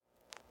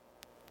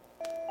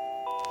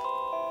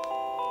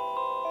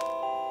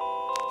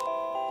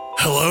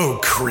Hello,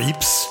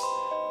 creeps.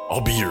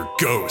 I'll be your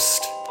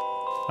ghost.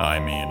 I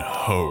mean,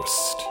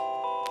 host.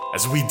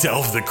 As we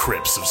delve the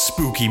crypts of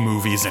spooky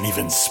movies and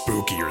even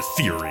spookier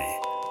theory.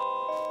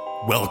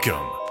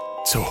 Welcome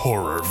to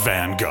Horror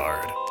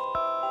Vanguard.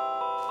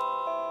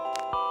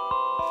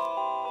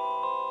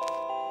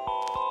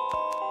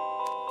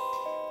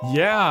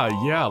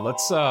 Yeah.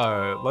 Let's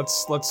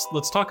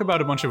talk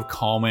about a bunch of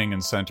calming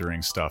and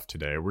centering stuff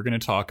today. We're going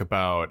to talk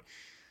about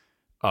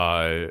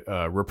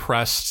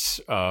repressed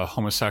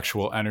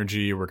homosexual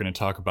energy. We're going to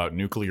talk about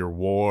nuclear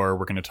war.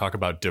 We're going to talk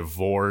about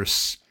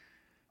divorce.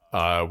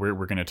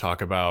 We're going to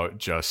talk about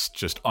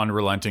just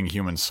unrelenting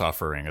human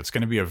suffering. It's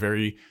going to be a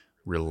very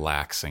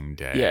relaxing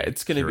day. Yeah,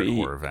 it's going to be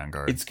Horror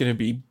Vanguard. It's going to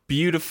be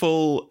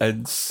beautiful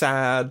and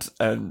sad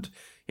and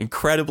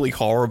incredibly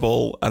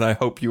horrible, and I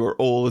hope you are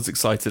all as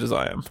excited as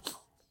I am.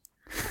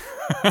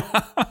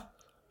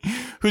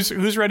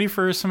 Who's ready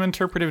for some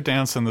interpretive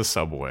dance in the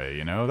subway?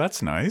 You know,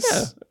 that's nice.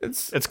 Yeah,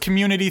 it's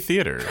community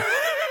theater.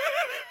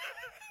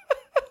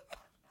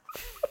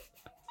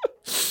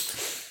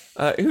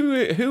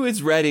 Who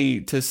is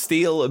ready to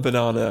steal a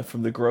banana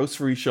from the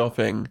grocery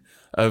shopping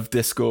of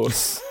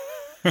discourse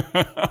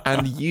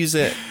and use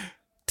it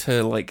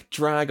to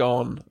drag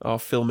on our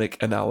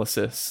filmic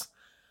analysis?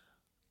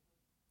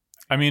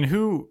 I mean,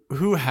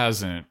 who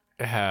hasn't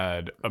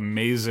had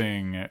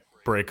amazing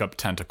breakup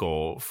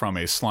tentacle from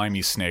a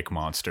slimy snake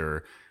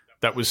monster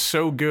that was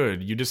so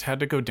good you just had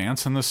to go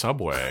dance in the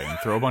subway and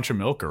throw a bunch of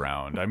milk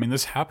around? I mean,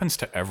 this happens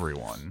to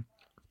everyone.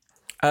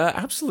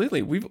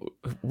 Absolutely. We've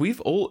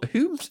all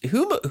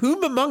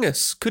whom among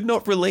us could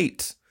not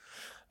relate?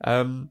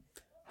 Hello,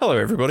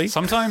 everybody.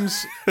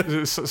 Sometimes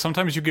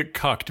you get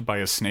cucked by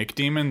a snake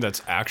demon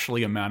that's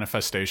actually a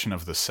manifestation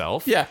of the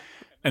self. Yeah.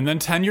 And then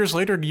 10 years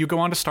later, you go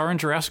on to star in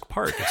Jurassic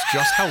Park. It's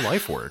just how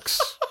life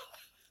works.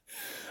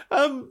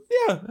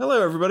 Yeah.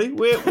 Hello, everybody.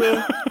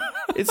 We're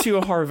it's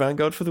your Horror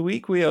Vanguard for the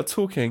week. We are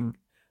talking.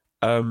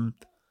 Honestly,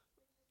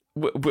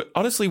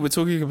 we're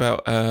talking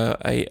about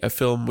a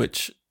film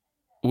which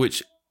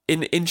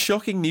in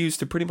shocking news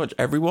to pretty much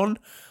everyone,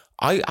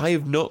 I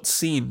have not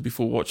seen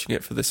before watching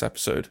it for this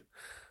episode.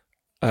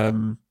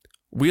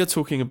 We are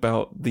talking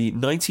about the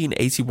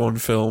 1981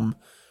 film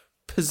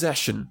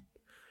Possession.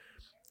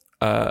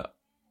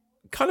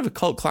 Kind of a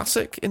cult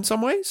classic in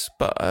some ways,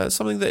 but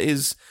something that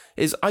is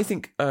I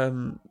think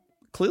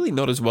clearly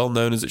not as well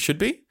known as it should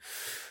be.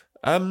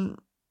 And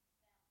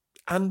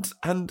I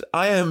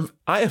am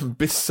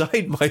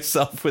beside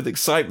myself with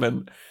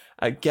excitement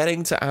at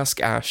getting to ask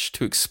Ash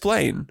to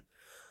explain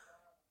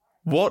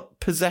what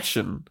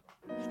Possession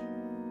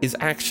is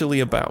actually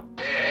about.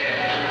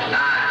 10,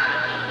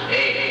 9,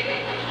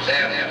 8,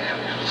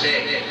 7,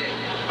 6,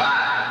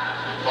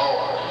 5,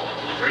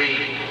 4,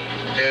 3,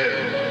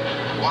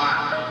 2, 1.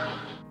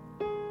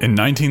 In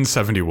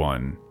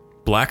 1971,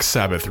 Black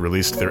Sabbath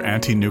released their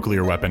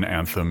anti-nuclear weapon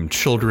anthem,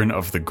 Children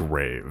of the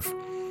Grave.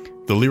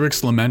 The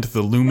lyrics lament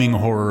the looming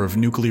horror of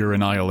nuclear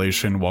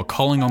annihilation while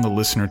calling on the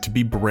listener to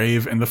be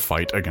brave in the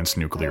fight against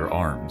nuclear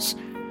arms.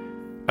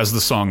 As the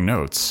song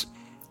notes,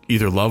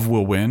 either love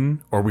will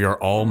win, or we are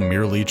all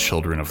merely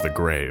children of the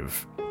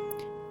grave.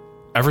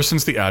 Ever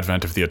since the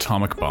advent of the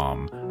atomic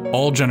bomb,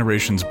 all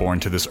generations born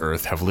to this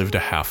earth have lived a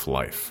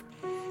half-life.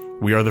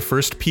 We are the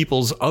first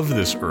peoples of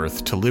this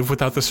earth to live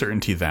without the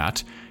certainty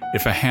that,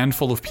 if a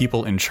handful of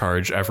people in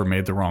charge ever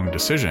made the wrong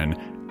decision,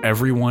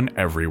 everyone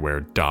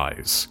everywhere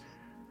dies.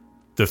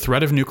 The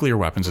threat of nuclear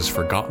weapons is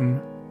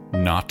forgotten,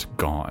 not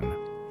gone.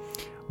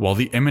 While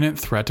the imminent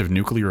threat of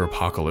nuclear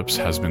apocalypse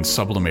has been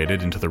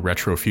sublimated into the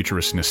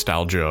retro-futurist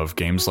nostalgia of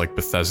games like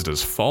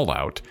Bethesda's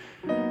Fallout,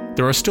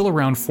 there are still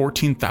around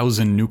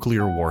 14,000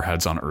 nuclear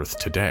warheads on Earth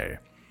today.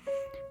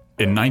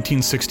 In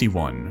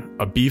 1961,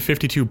 a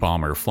B-52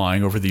 bomber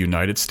flying over the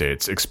United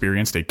States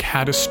experienced a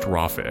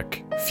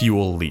catastrophic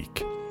fuel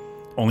leak.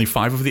 Only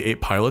 5 of the 8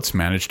 pilots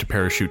managed to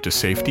parachute to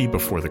safety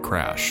before the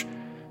crash.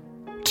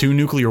 2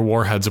 nuclear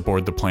warheads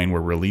aboard the plane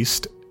were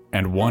released,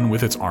 and 1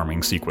 with its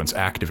arming sequence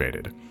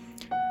activated.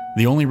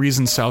 The only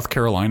reason South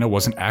Carolina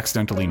wasn't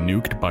accidentally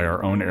nuked by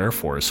our own Air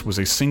Force was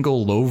a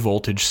single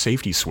low-voltage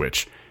safety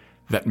switch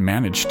that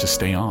managed to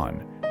stay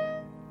on.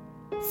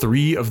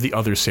 3 of the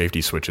other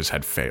safety switches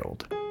had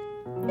failed.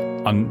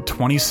 On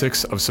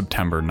 26 of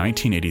September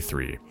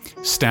 1983,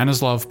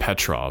 Stanislav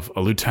Petrov,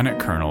 a lieutenant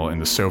colonel in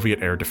the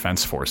Soviet Air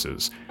Defense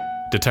Forces,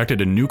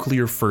 detected a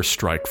nuclear first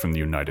strike from the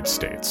United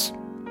States.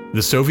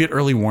 The Soviet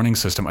early warning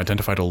system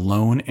identified a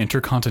lone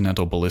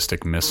intercontinental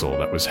ballistic missile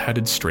that was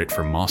headed straight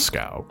for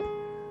Moscow.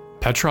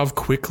 Petrov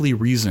quickly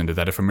reasoned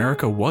that if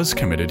America was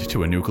committed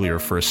to a nuclear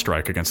first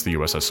strike against the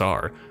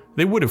USSR,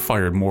 they would have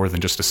fired more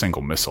than just a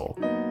single missile.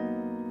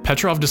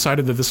 Petrov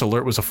decided that this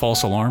alert was a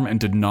false alarm and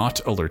did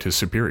not alert his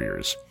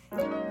superiors.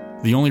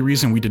 The only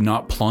reason we did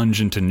not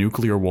plunge into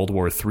nuclear World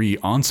War III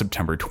on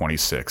September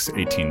 26,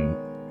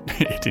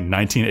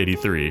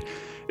 1983,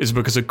 is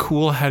because a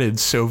cool-headed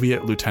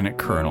Soviet lieutenant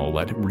colonel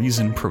let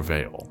reason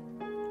prevail.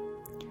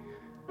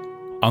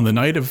 On the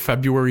night of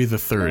February the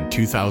 3rd,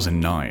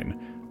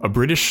 2009, A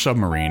British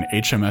submarine,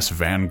 HMS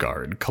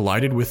Vanguard,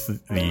 collided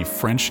with the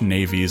French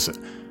Navy's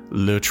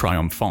Le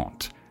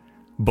Triomphant.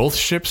 Both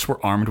ships were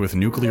armed with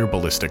nuclear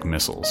ballistic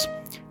missiles.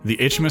 The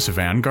HMS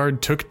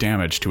Vanguard took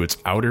damage to its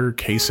outer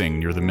casing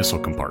near the missile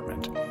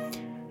compartment.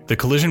 The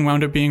collision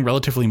wound up being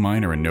relatively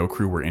minor and no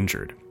crew were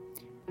injured.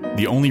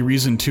 The only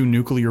reason 2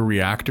 nuclear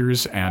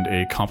reactors and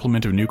a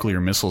complement of nuclear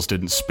missiles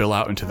didn't spill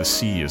out into the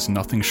sea is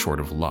nothing short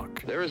of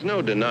luck. There is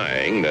no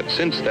denying that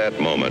since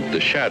that moment,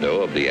 the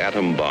shadow of the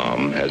atom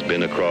bomb has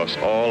been across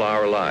all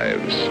our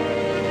lives.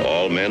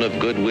 All men of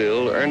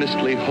goodwill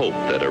earnestly hope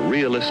that a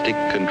realistic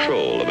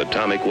control of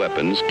atomic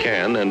weapons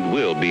can and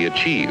will be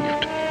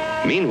achieved.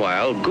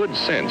 Meanwhile, good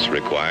sense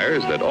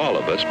requires that all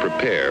of us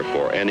prepare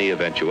for any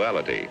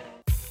eventuality.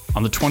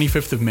 On the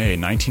 25th of May,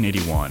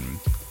 1981,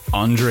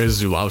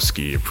 Andrzej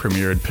Zulawski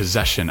premiered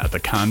Possession at the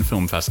Cannes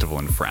Film Festival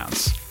in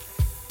France.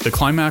 The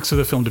climax of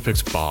the film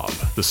depicts Bob,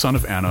 the son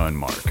of Anna and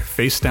Mark,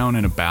 face down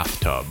in a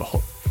bathtub,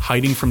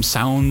 hiding from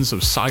sounds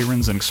of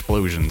sirens and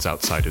explosions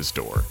outside his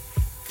door.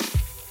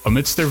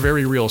 Amidst their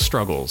very real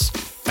struggles,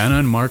 Anna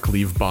and Mark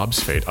leave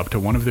Bob's fate up to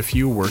one of the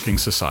few working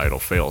societal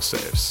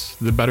failsafes,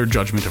 the better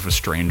judgment of a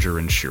stranger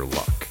and sheer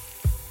luck.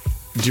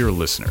 Dear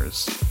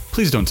listeners,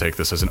 please don't take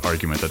this as an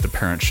argument that the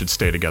parents should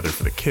stay together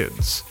for the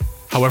kids.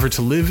 However,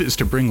 to live is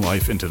to bring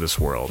life into this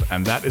world,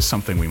 and that is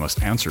something we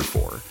must answer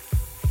for.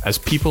 As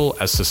people,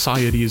 as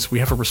societies, we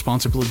have a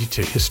responsibility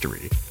to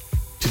history,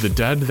 to the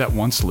dead that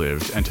once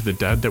lived, and to the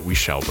dead that we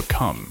shall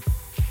become.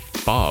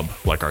 Bob,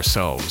 like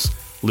ourselves,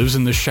 lives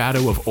in the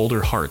shadow of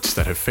older hearts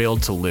that have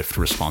failed to lift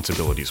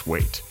responsibility's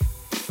weight.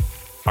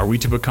 Are we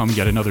to become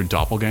yet another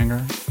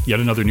doppelganger? Yet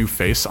another new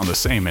face on the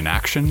same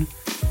inaction?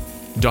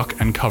 Duck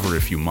and cover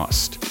if you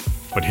must,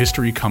 but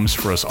history comes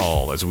for us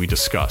all as we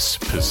discuss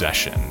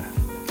Possession.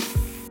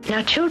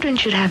 Now, children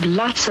should have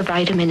lots of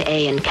vitamin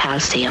A and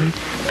calcium,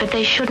 but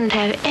they shouldn't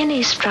have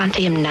any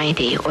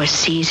strontium-90 or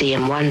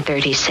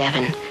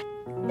cesium-137.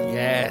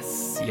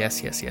 Yes.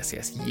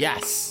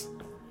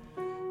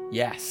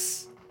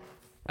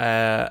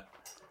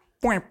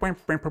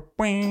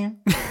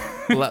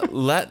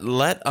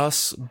 Let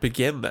us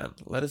begin then.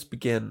 Let us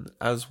begin,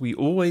 as we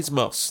always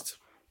must,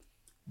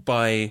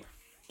 by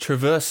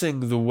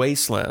traversing the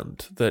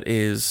wasteland that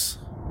is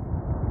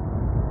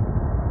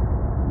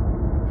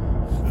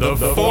the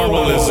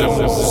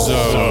Formalism Zone.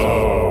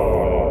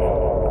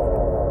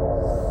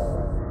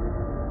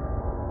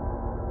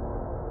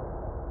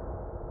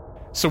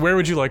 So where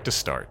would you like to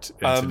start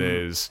in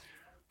today's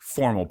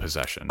formal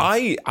possession?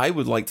 I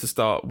would like to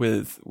start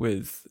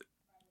with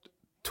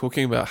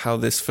talking about how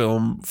this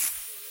film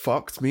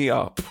fucked me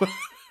up.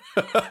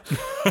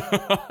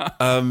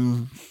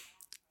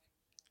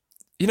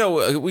 You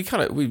know, we've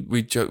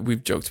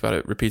joked about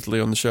it repeatedly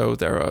on the show.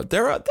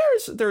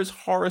 There is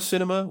horror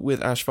cinema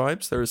with Ash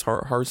vibes. There is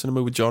horror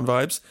cinema with John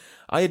vibes.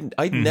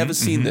 I'd never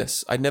seen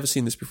this. I'd never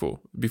seen this before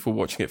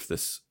watching it for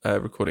this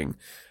recording,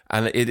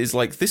 and it is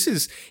like, this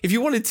is, if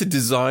you wanted to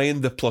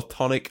design the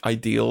platonic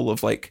ideal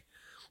of like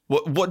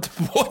what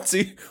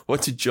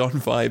do John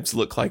vibes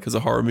look like as a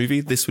horror movie,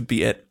 this would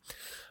be it.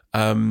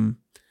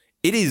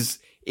 It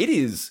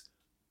is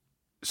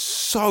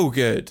so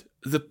good.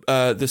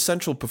 The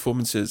central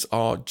performances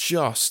are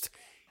just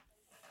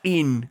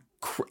and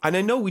I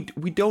know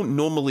we don't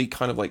normally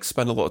kind of like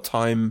spend a lot of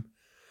time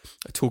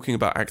talking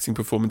about acting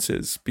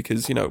performances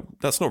because, you know,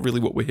 that's not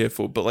really what we're here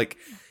for. But like,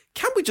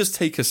 can we just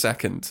take a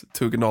second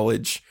to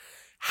acknowledge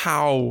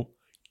how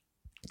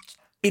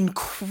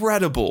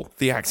incredible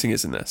the acting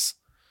is in this?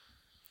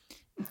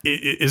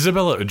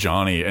 Isabella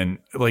Adjani, and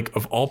like,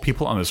 of all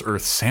people on this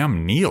earth,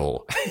 Sam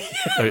Neill,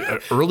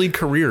 early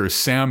career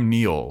Sam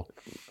Neill,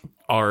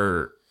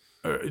 are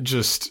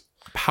just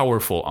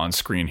powerful on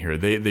screen here.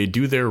 They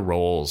do their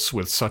roles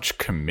with such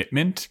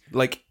commitment,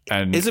 like,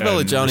 and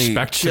Isabella Adjani,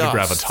 respect to the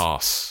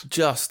gravitas.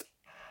 Just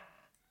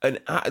an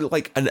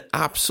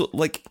absolute,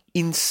 like,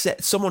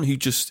 someone who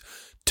just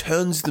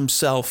turns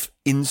themselves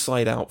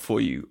inside out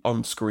for you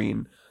on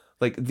screen.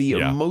 Like the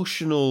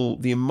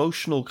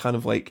emotional kind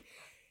of like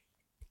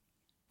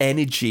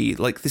energy.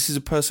 Like, this is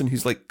a person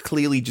who's like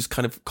clearly just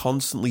kind of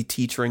constantly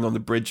teetering on the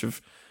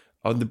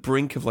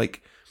brink of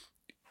like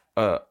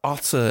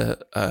utter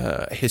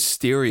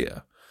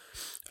hysteria.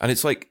 And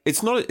it's like,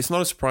 it's not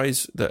a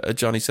surprise that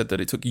Adjani said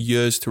that it took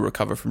years to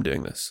recover from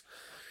doing this.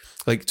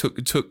 Like, took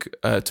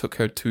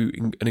her to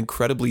an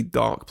incredibly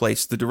dark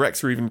place. The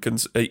director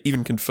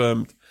even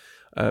confirmed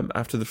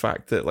after the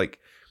fact that, like,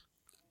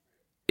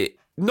 it,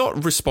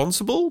 not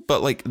responsible,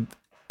 but like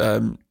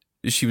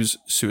she was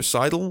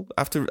suicidal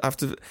after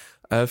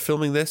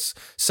filming this.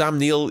 Sam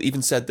Neill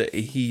even said that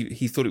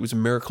he thought it was a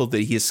miracle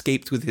that he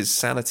escaped with his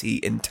sanity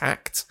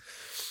intact.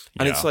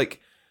 And it's like,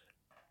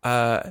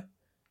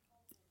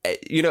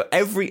 you know,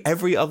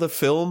 every other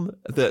film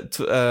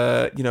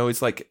that, you know,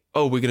 it's like,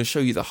 oh, we're going to show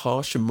you the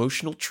harsh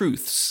emotional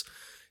truths.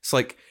 It's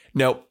like,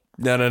 no.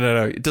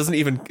 It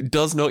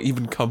does not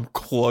even come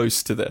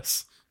close to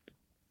this.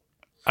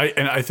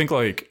 I think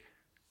like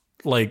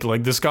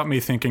this got me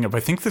thinking of,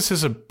 I think this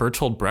is a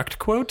Bertolt Brecht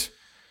quote,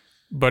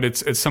 But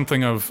it's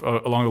something of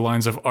along the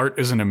lines of art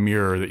isn't a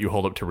mirror that you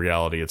hold up to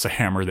reality. It's a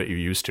hammer that you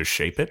use to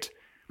shape it.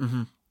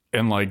 Mm-hmm.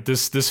 And like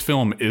this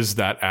film is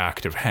that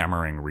act of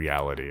hammering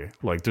reality.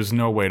 Like there's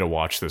no way to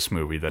watch this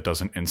movie that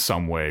doesn't in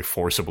some way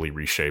forcibly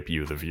reshape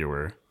you, the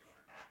viewer.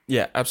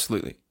 Yeah,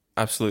 absolutely.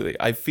 Absolutely.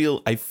 I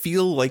feel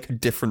like a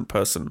different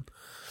person.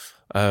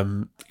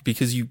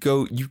 Because you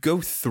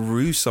go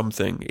through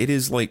something. It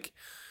is like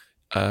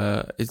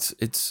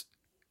it's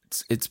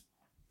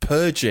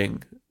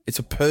purging. It's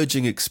a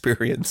purging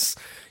experience.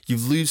 You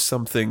lose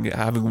something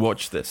having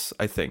watched this,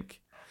 I think.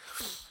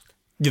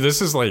 Yeah,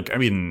 this is like, I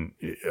mean,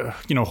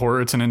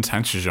 horror, it's an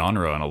intense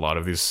genre, and a lot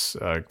of these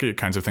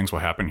kinds of things will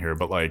happen here.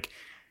 But like,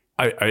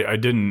 I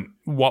didn't,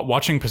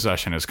 watching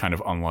Possession is kind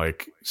of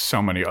unlike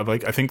so many,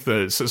 like, I think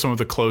some of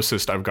the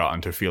closest I've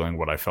gotten to feeling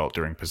what I felt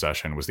during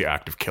Possession was the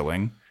act of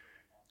killing.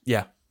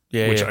 Yeah.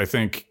 Which I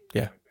think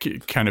Yeah.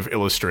 kind of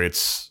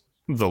illustrates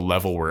the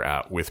level we're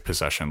at with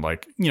Possession.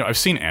 Like, I've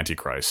seen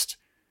Antichrist,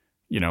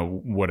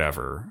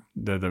 whatever,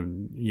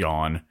 the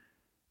yawn.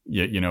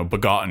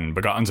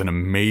 Begotten's an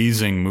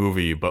amazing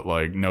movie, but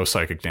like no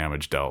psychic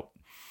damage dealt.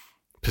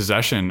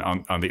 Possession,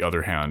 on the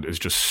other hand, is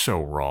just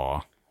so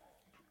raw.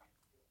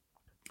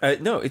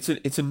 No,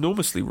 it's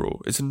enormously raw.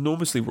 It's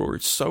enormously raw.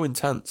 It's so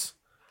intense,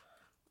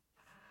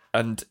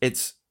 and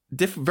it's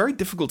very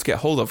difficult to get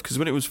hold of because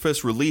when it was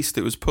first released,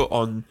 it was put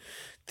on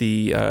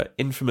the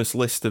infamous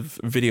list of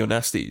video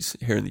nasties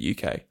here in the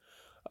UK.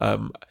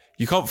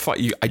 You can't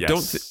find. I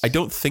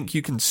don't think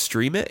you can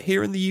stream it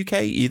here in the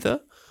UK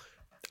either.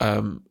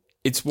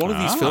 It's one of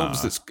these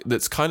films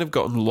that's kind of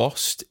gotten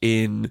lost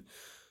in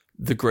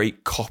the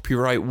great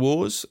copyright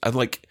wars. And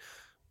like,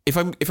 if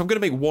I'm going to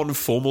make one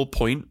formal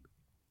point,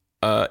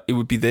 it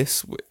would be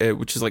this,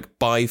 which is like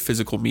buy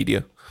physical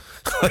media.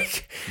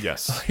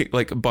 Yes,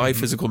 like buy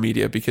physical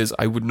media, because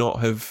I would not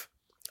have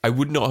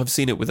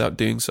seen it without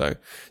doing so.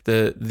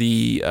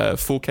 The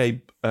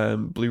 4K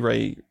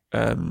Blu-ray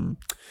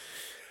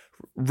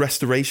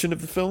restoration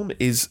of the film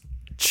is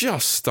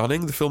just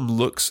stunning. The film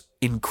looks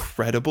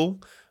incredible.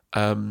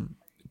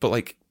 But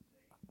like,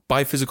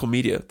 buy physical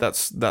media.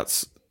 That's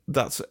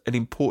an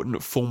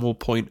important formal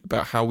point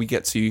about how we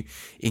get to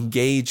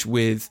engage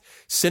with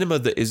cinema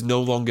that is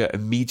no longer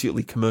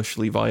immediately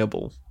commercially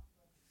viable.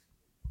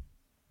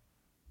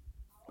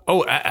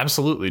 Oh,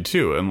 absolutely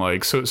too. And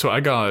like, so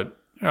I got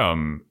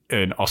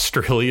an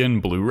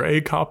Australian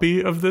Blu-ray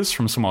copy of this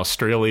from some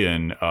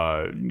Australian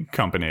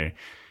company.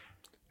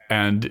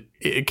 And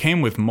it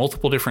came with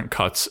multiple different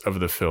cuts of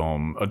the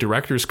film, a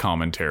director's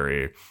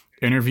commentary,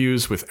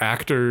 interviews with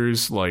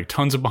actors, like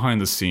tons of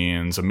behind the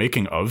scenes, a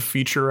making of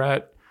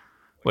featurette.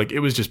 Like,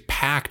 it was just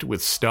packed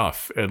with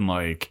stuff. And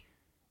like,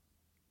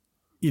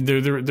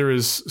 there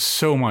is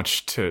so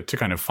much to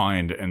kind of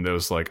find in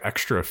those like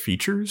extra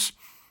features,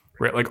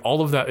 right? Like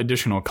all of that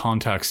additional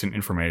context and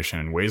information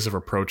and ways of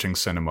approaching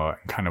cinema,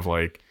 and kind of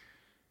like,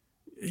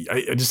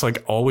 I just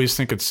like always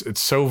think it's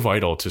so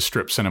vital to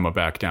strip cinema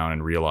back down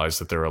and realize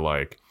that there are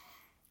like,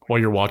 while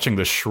you're watching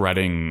the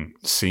shredding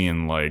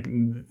scene, like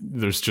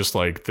there's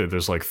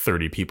like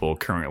 30 people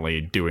currently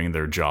doing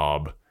their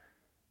job,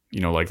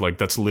 like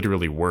that's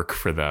literally work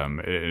for them.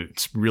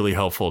 It's really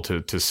helpful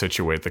to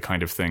situate the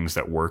kind of things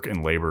that work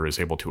and labor is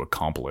able to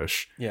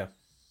accomplish. Yeah.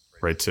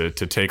 Right. To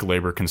take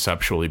labor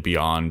conceptually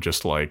beyond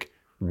just like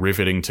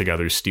riveting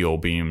together steel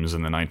beams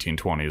in the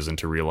 1920s, and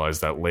to realize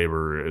that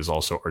labor is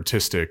also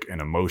artistic and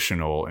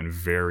emotional and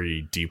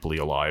very deeply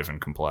alive and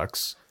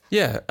complex.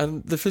 Yeah,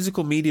 and the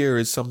physical media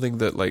is something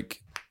that,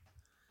 like,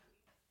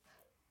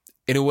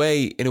 in a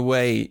way,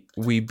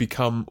 we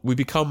become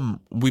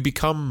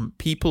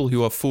people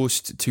who are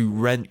forced to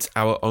rent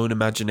our own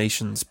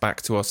imaginations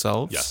back to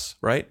ourselves. Yes,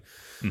 right.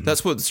 Mm-hmm.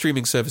 That's what the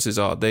streaming services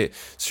are.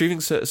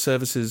 Streaming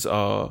services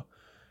are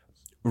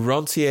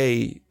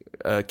rentier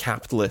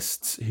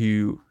capitalists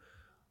who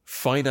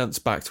finance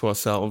back to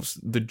ourselves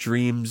the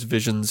dreams,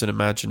 visions, and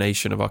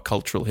imagination of our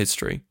cultural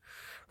history,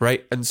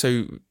 right? And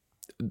so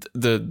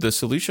the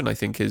solution, I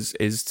think,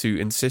 is to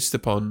insist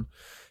upon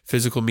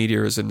physical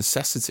media as a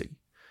necessity,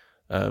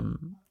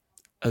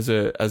 as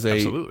a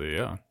absolutely,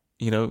 yeah.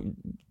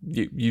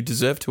 You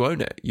deserve to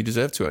own it. You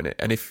deserve to own it.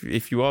 And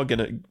if you are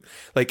gonna,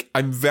 like,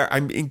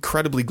 I'm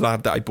incredibly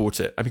glad that I bought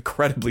it. I'm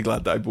incredibly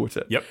glad that I bought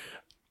it. Yep.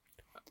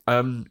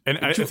 And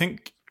I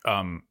think.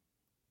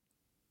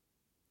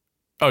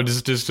 Oh,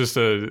 just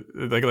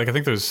like I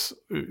think there's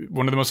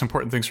one of the most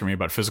important things for me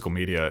about physical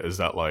media is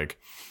that, like,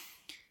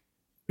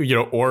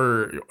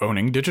 or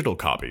owning digital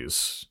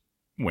copies.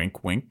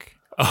 Wink, wink.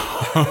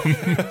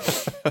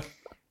 It's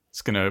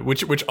gonna,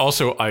 which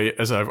also,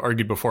 as I've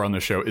argued before on the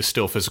show, is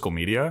still physical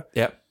media.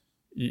 Yep.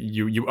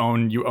 You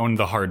own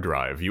the hard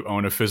drive. You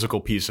own a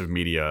physical piece of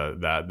media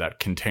that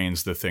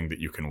contains the thing that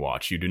you can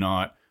watch. You do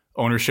not.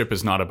 Ownership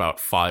is not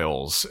about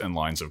files and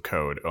lines of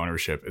code.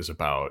 Ownership is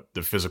about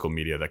the physical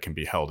media that can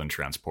be held and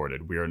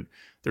transported.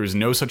 There is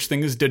no such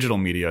thing as digital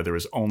media. There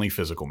is only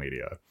physical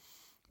media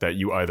that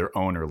you either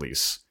own or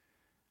lease.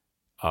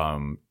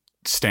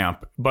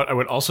 stamp. But I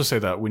would also say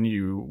that when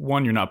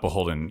you're not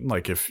beholden.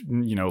 Like if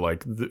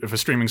if a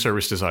streaming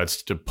service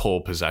decides to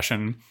pull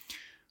possession,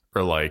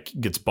 or like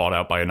gets bought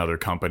out by another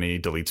company,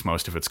 deletes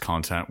most of its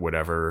content,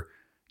 whatever,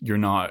 you're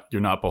not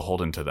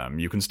beholden to them.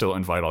 You can still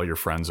invite all your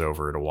friends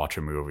over to watch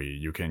a movie.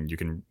 You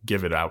can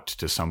give it out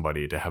to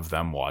somebody to have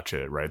them watch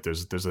it, right?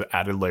 There's an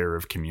added layer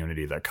of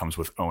community that comes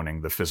with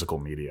owning the physical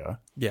media.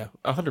 Yeah,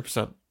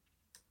 100%.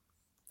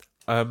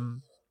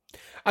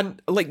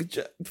 And like,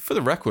 for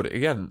the record,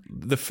 again,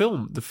 the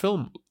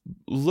film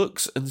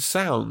looks and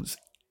sounds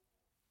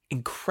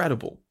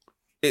incredible.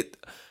 It,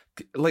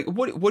 like,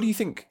 what do you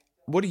think?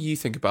 What do you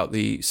think about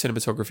the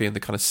cinematography and the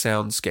kind of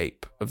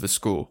soundscape of the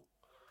score?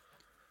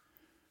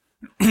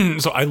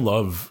 So I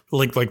love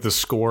like the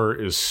score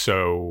is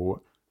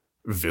so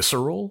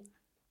visceral.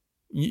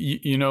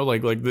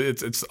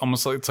 It's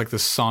almost like it's like the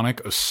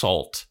sonic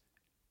assault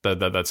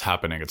that's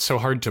happening. It's so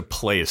hard to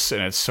place,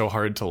 and it's so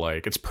hard to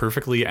like. It's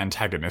perfectly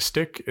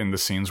antagonistic in the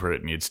scenes where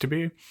it needs to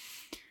be,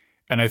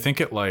 and I think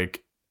it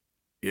like,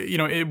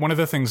 one of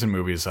the things in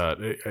movies that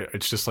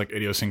it's just like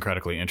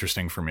idiosyncratically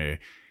interesting for me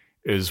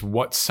is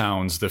what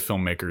sounds the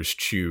filmmakers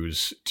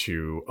choose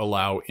to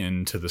allow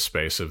into the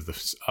space of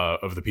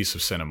the piece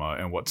of cinema,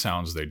 and what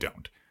sounds they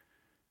don't.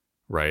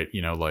 Right?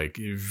 Like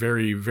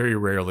very, very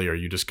rarely are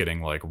you just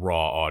getting like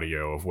raw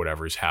audio of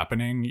whatever's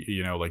happening.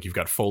 Like you've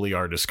got Foley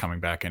artists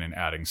coming back in and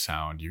adding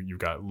sound. You've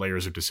got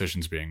layers of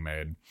decisions being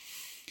made.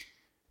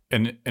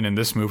 And in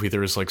this movie,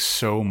 there is like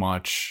so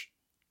much.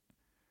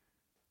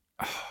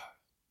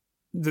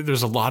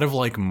 There's a lot of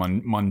like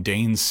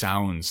mundane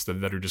sounds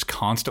that are just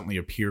constantly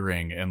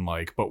appearing, and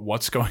like, but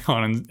what's going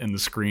on in the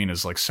screen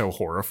is like so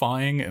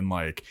horrifying, and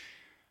like,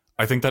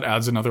 I think that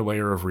adds another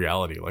layer of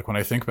reality. Like when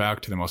I think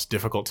back to the most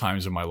difficult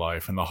times of my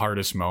life and the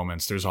hardest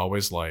moments, there's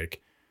always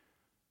like,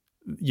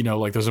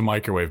 like there's a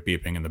microwave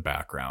beeping in the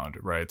background,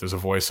 right? There's a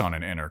voice on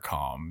an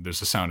intercom. There's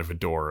the sound of a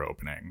door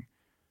opening.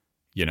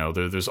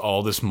 There's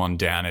all this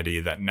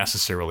mundanity that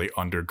necessarily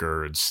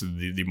undergirds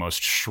the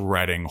most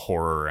shredding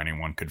horror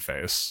anyone could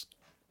face.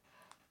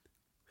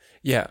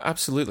 Yeah,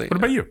 absolutely. What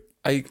about you?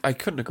 I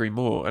couldn't agree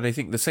more. And I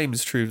think the same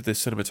is true of the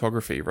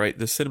cinematography, right?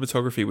 The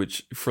cinematography,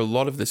 which for a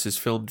lot of this is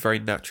filmed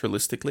very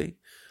naturalistically.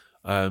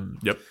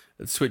 Yep.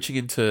 Switching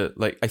into,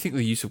 like, I think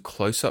the use of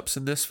close-ups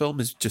in this film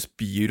is just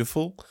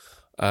beautiful.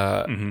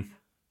 The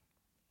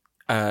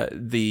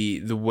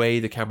way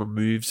the camera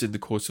moves in the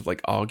course of,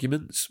 like,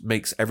 arguments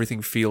makes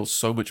everything feel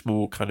so much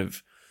more kind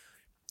of,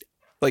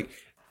 like,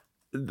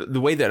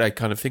 the way that I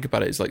kind of think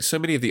about it is, like, so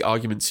many of the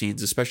argument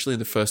scenes, especially in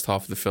the first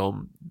half of the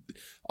film,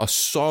 are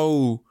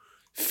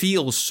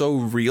feels so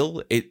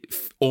real. It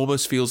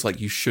almost feels like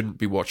you shouldn't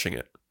be watching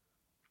it,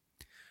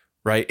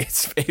 right?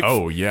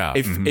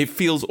 It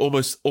feels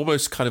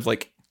almost kind of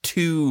like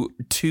too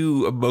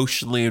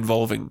emotionally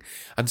involving,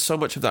 and so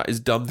much of that is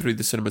done through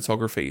the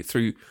cinematography,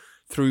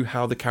 through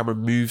how the camera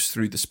moves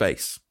through the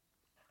space.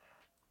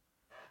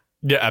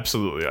 Yeah,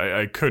 absolutely.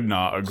 I could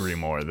not agree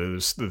more.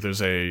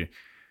 There's a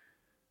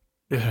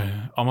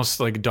almost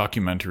like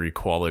documentary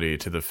quality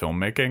to the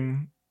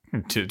filmmaking,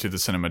 to the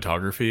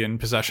cinematography in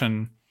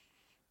Possession.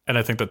 And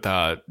I think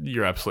that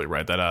you're absolutely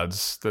right. That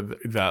adds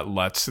that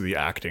lets the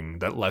acting,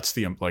 that lets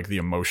the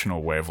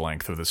emotional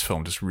wavelength of this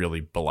film just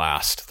really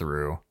blast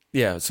through.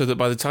 Yeah, so that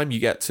by the time you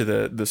get to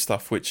the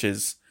stuff which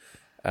is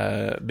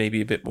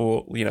maybe a bit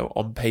more,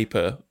 on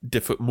paper,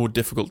 more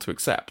difficult to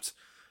accept,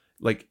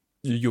 like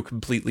you're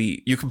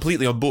completely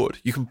on board.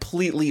 You're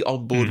completely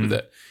on board with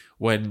it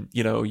when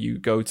you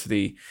go to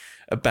the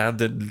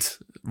abandoned,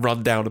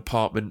 rundown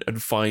apartment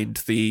and find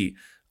the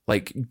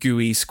like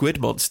gooey squid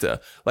monster.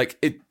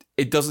 Like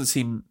it doesn't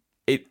seem.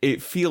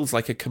 It feels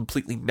like a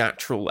completely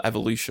natural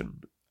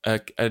evolution,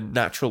 a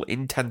natural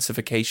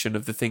intensification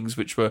of the things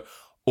which were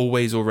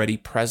always already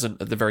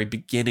present at the very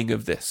beginning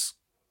of this.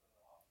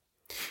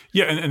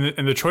 Yeah,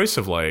 and the choice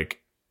of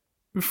like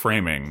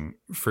framing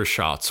for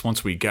shots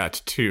once we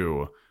get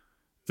to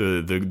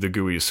the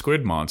gooey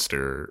squid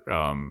monster,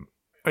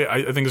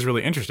 I think is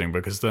really interesting,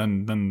 because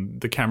then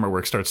the camera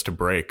work starts to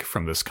break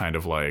from this kind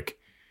of like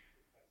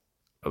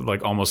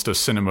almost a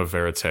cinema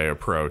verite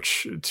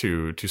approach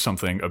to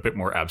something a bit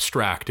more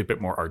abstract, a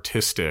bit more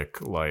artistic,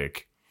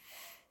 like,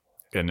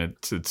 and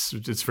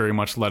it's very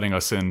much letting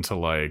us into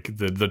like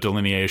the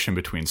delineation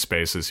between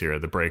spaces here,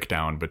 the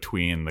breakdown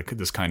between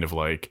this kind of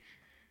like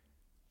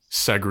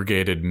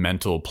segregated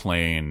mental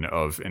plane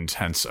of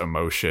intense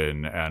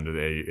emotion and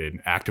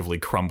an actively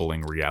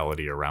crumbling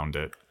reality around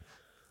it.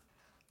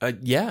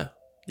 Yeah.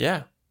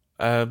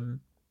 And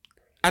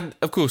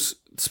of course,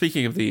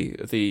 speaking of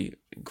the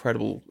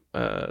incredible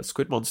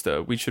squid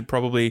monster, we should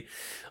probably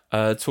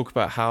talk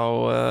about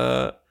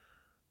how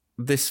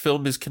this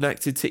film is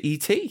connected to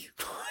E.T.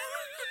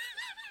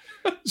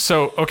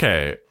 So,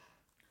 okay.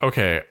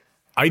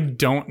 I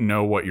don't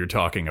know what you're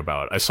talking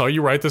about. I saw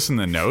you write this in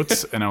the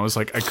notes, and I was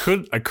like, I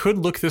could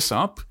look this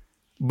up,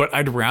 but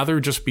I'd rather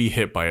just be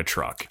hit by a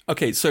truck.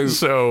 Okay, so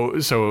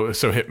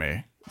hit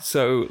me.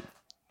 So,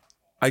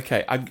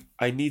 okay,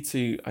 I need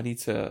to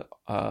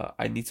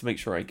make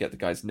sure I get the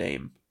guy's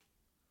name.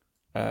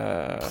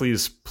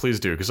 Please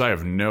do, because I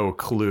have no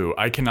clue.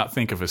 I cannot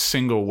think of a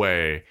single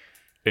way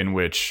in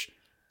which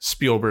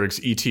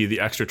Spielberg's E.T. the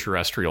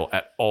Extraterrestrial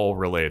at all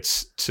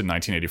relates to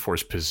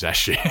 1984's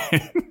Possession.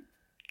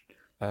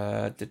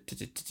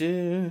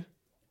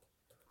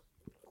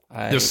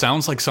 This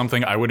sounds like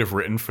something I would have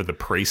written for the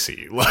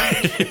Précis.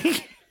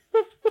 Like,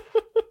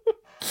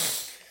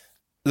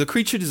 the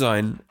creature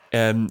design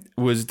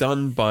was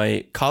done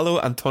by Carlo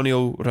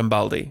Antonio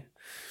Rambaldi,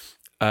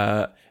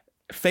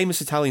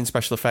 famous Italian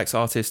special effects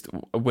artist,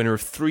 winner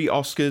of 3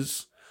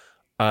 Oscars,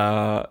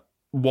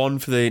 one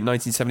for the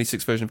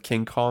 1976 version of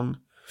King Kong.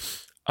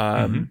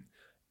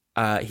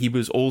 He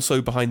was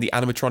also behind the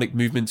animatronic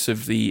movements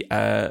of the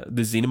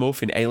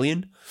xenomorph in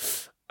Alien,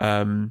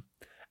 and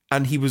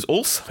he was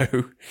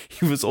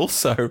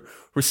also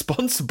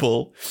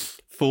responsible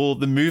for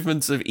the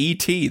movements of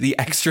E.T. the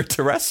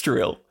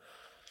Extraterrestrial.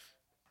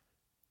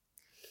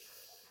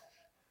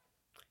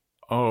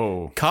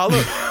 oh,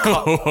 Carlo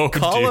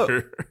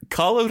dear.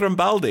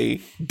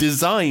 Rambaldi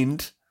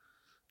designed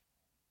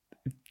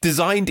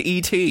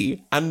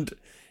E.T. and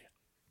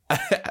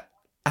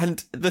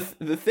the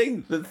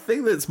thing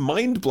that's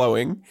mind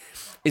blowing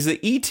is that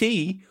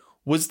E.T.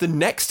 was the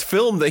next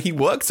film that he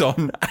worked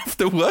on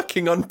after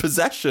working on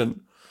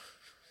Possession.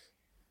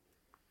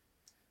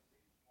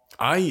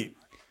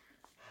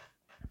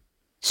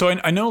 So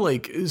I know,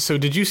 like, so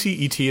did you see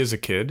E.T. as a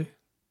kid?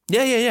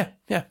 Yeah.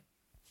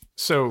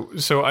 So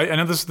I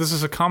know this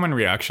is a common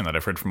reaction that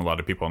I've heard from a lot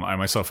of people, and I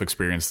myself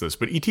experienced this,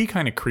 but E.T.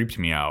 kind of creeped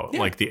me out,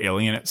 like the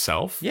alien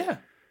itself. Yeah.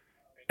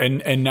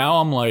 And now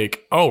I'm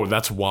like, oh,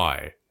 that's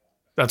why.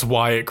 That's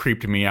why it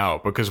creeped me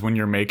out, because when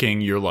you're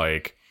making your,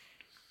 like,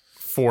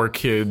 4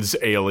 kids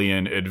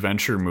alien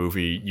adventure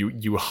movie,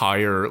 you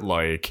hire,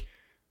 like,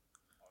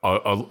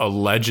 a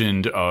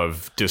legend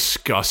of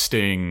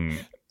disgusting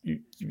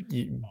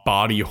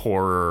body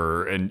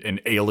horror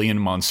and alien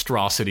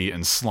monstrosity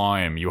and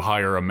slime. You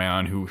hire a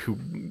man who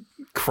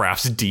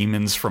crafts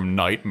demons from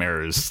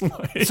nightmares.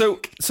 Like,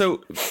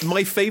 So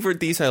my favorite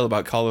detail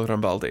about Carlo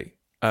Rambaldi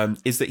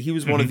is that he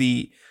was one of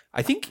the,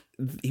 I think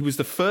he was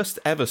the first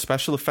ever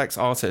special effects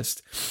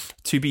artist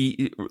to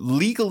be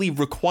legally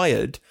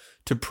required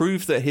to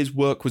prove that his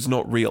work was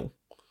not real.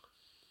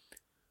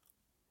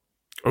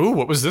 oh,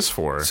 what was this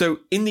for? So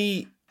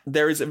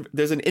there's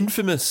an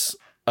infamous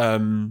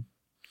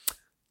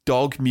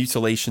dog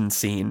mutilation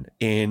scene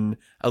in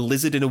A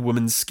Lizard in a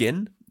Woman's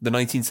Skin, the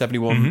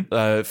 1971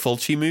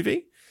 Fulci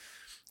movie.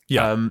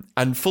 Yeah.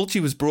 And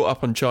Fulci was brought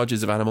up on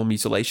charges of animal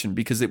mutilation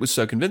because it was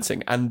so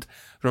convincing. And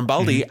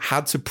Rambaldi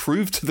had to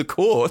prove to the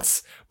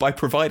courts by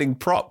providing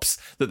props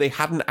that they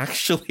hadn't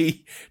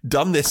actually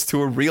done this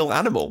to a real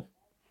animal.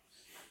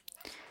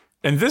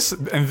 And this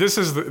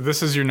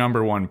is your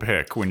number one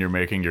pick when you're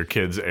making your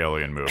kids'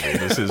 alien movie.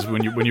 This is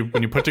when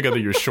you put together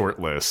your short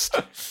list.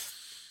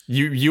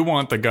 You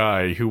want the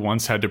guy who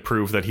once had to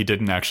prove that he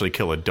didn't actually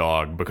kill a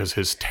dog because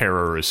his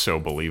terror is so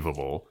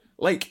believable.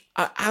 Like,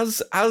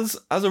 as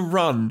a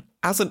run,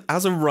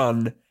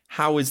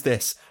 how is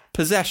this?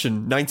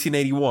 Possession,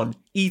 1981.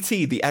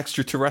 E.T. the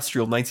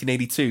Extraterrestrial,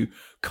 1982.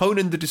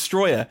 Conan the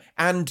Destroyer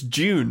and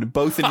Dune,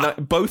 both in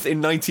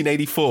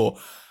 1984.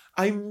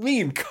 I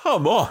mean,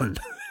 come on.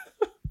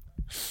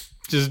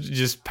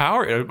 Just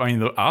power. I mean,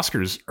 the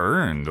Oscars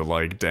earned.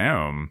 Like,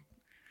 damn.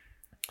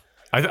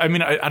 I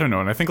mean, I don't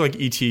know, and I think like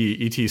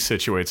E.T.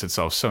 situates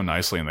itself so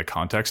nicely in the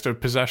context of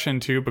Possession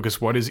too,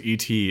 because what is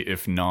E.T.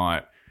 if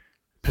not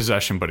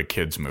Possession, but a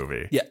kids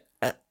movie? Yeah,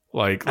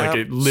 like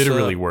it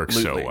literally works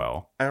so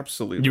well.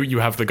 Absolutely. You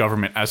have the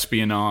government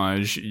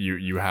espionage.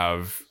 You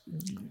have,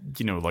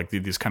 you know, like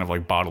these kind of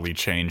like bodily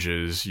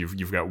changes.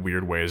 You've got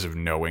weird ways of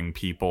knowing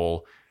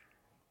people.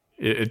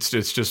 It's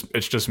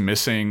just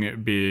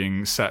missing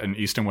being set in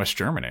East and West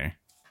Germany.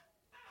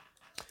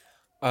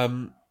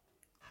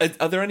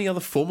 Are there any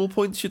other formal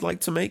points you'd like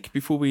to make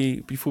before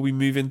we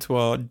move into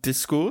our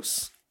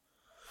discourse?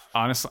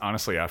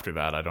 Honestly, after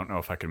that, I don't know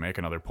if I can make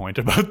another point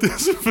about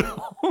this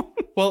film.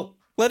 Well,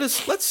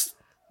 let's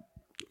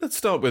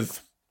start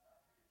with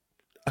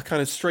a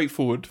kind of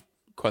straightforward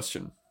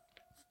question.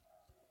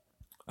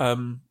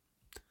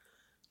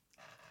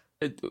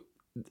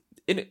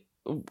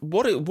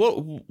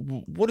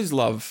 What is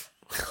love?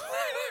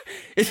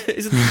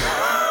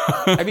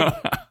 I mean,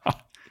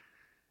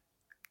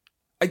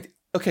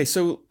 okay,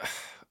 so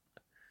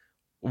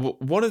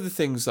one of the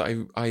things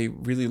that I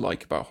really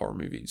like about horror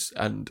movies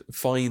and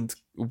find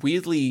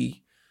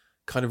weirdly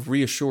kind of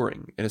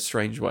reassuring in a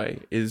strange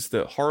way is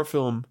that horror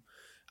film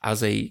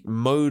as a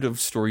mode of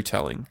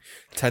storytelling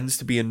tends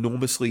to be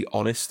enormously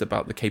honest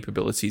about the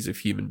capabilities of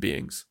human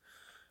beings.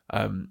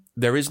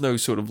 There is no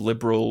sort of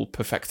liberal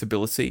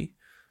perfectibility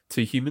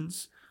to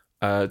humans.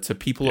 To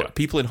people, Yeah.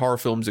 People in horror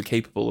films are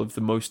capable of the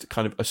most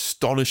kind of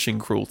astonishing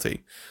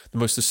cruelty, the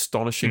most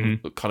astonishing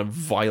kind of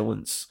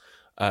violence,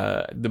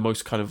 the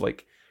most kind of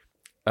like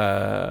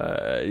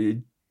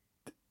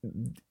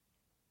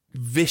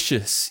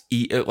vicious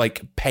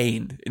like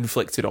pain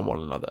inflicted on one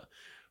another.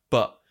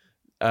 But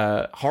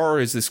horror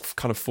is this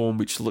kind of form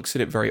which looks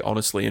at it very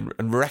honestly and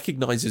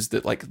recognizes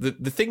that like the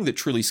thing that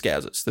truly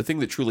scares us, the thing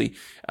that truly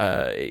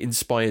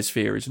inspires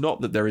fear is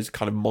not that there is a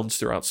kind of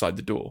monster outside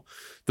the door.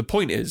 The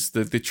point is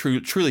that the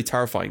truly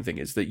terrifying thing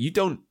is that you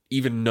don't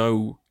even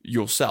know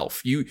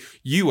yourself.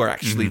 You are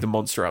actually the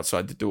monster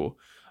outside the door.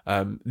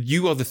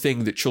 You are the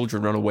thing that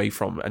children run away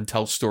from and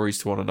tell stories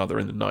to one another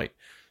in the night.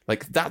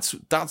 Like that's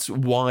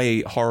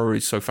why horror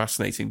is so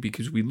fascinating,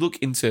 because we look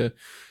into,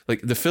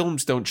 like, the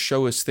films don't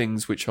show us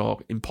things which are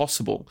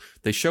impossible.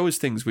 They show us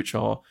things which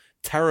are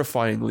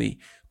terrifyingly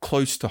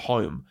close to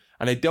home.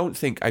 And I don't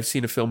think I've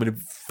seen a film in a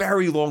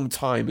very long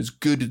time as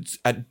good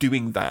at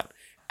doing that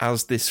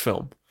as this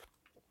film.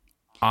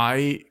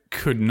 I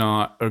could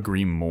not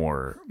agree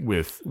more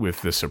with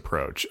this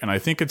approach. And I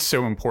think it's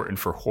so important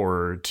for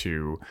horror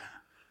to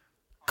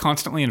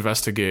constantly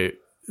investigate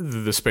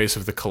the space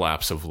of the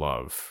collapse of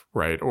love,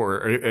 right?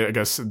 Or I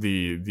guess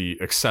the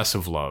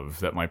excessive love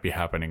that might be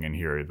happening in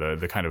here,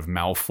 the kind of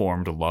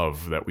malformed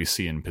love that we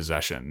see in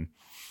Possession.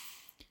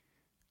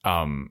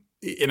 And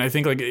I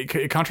think like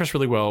it contrasts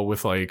really well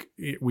with like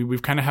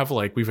we've kind of have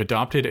like we've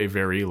adopted a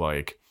very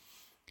like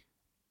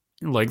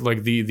the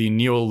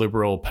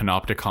neoliberal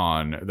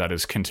panopticon that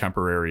is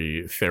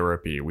contemporary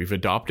therapy. We've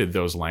adopted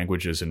those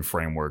languages and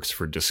frameworks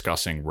for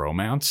discussing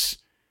romance.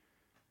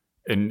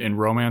 And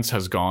romance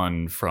has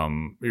gone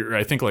from,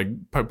 I think like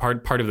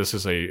part of this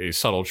is a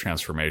subtle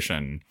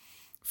transformation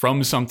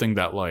from something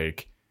that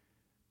like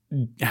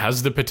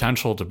has the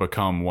potential to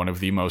become one of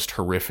the most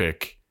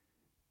horrific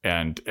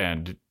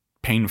and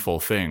painful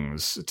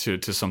things to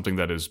something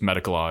that is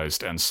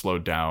medicalized and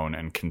slowed down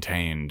and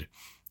contained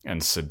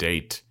and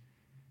sedate.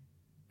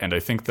 And I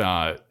think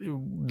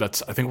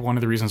that's one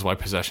of the reasons why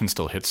Possession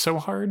still hits so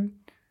hard.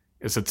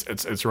 Is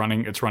it's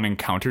running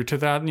counter to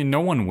that. I mean, no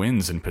one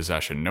wins in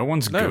Possession. No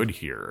one's good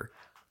here.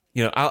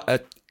 You know,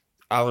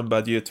 Alan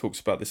Badiou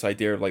talks about this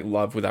idea of like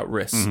love without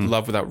risk,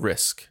 love without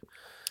risk.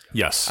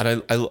 Yes, and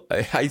I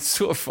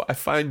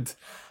find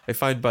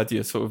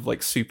Badiou sort of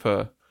like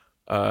super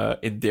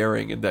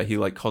endearing in that he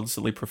like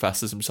constantly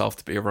professes himself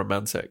to be a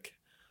romantic,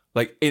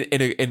 like in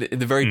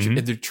the very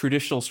in the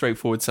traditional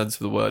straightforward sense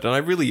of the word. And I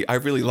really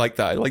like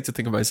that. I like to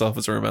think of myself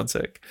as a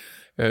romantic,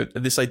 and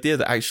this idea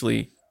that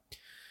actually.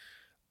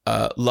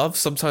 Love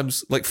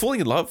sometimes, like falling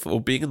in love or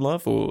being in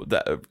love, or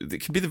that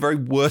it can be the very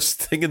worst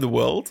thing in the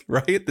world,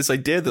 right? This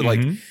idea that like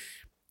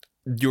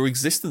your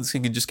existence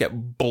can just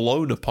get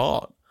blown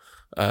apart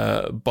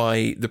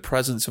by the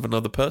presence of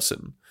another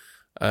person,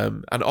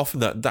 and often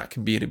that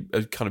can be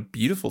a kind of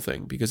beautiful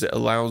thing, because it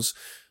allows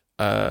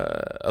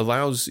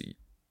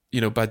you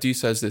know, Badiou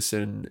says this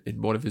in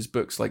one of his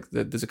books, like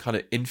there's a kind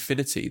of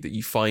infinity that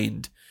you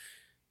find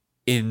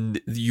in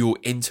your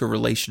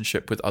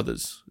interrelationship with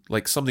others,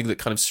 like something that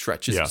kind of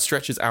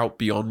stretches out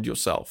beyond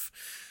yourself.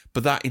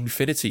 But that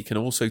infinity can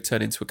also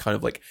turn into a kind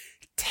of like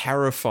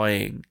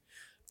terrifying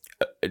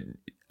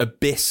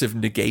abyss of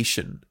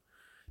negation.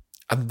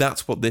 And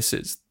that's what this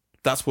is.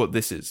 That's what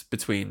this is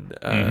between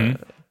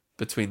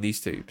these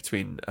two,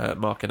 between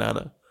Mark and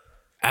Anna.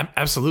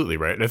 Absolutely,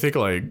 right. And I think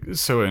like,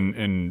 so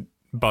in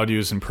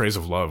Badiou's In Praise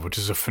of Love, which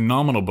is a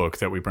phenomenal book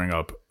that we bring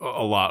up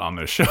a lot on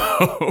this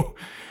show,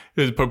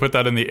 put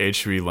that in the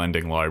HV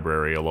lending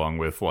library along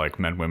with like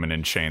Men, Women,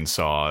 and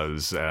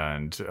Chainsaws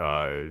and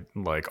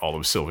like all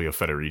of Silvia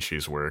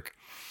Federici's work.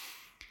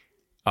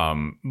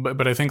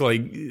 But I think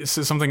like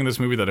something in this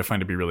movie that I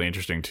find to be really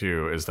interesting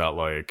too is that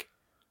like,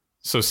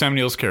 so Sam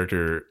Neill's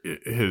character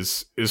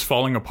is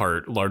falling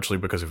apart largely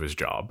because of his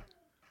job,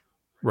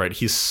 right?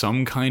 He's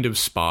some kind of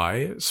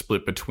spy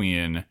split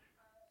between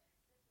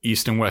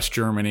East and West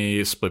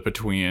Germany, split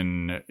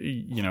between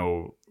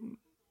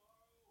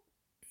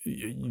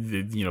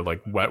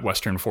like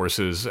Western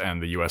forces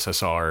and the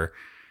USSR.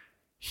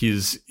 He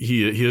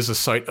is a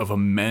site of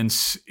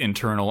immense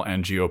internal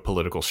and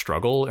geopolitical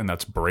struggle, and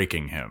that's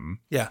breaking him.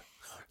 Yeah,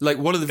 like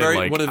one of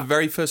the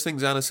very first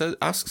things Anna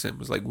asks him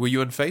was like, "Were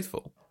you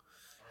unfaithful?"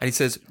 And he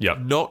says, "Yep,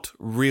 not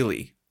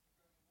really."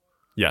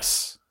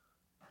 Yes,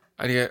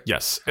 and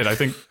yes, and I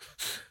think.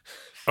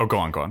 Oh, go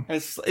on. And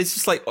it's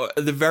just like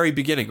at the very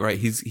beginning, right?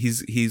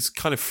 He's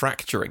kind of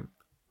fracturing.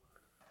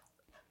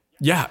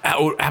 Yeah,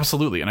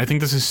 absolutely. And I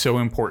think this is so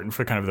important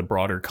for kind of the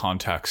broader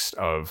context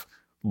of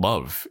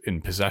love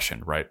in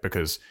Possession, right?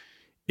 Because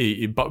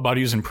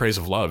Badiou's In Praise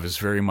of Love is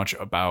very much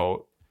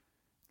about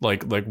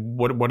like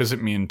what does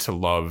it mean to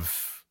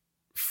love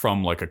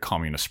from like a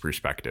communist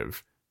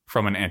perspective,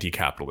 from an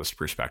anti-capitalist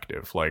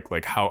perspective?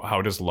 Like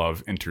how does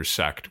love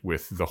intersect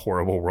with the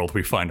horrible world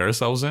we find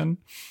ourselves in?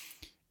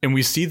 And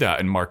we see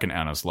that in Mark and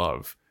Anna's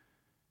love.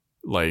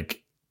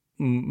 Like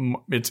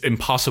it's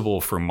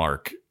impossible for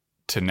Mark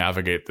to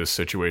navigate this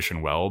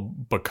situation well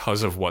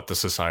because of what the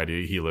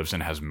society he lives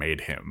in has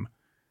made him,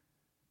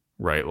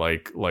 right?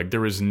 Like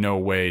there is no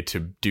way to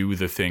do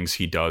the things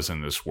he does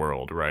in this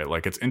world, right?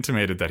 Like it's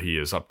intimated that he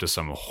is up to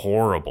some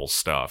horrible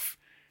stuff.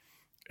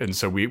 And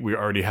so we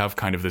already have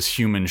kind of this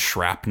human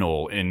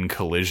shrapnel in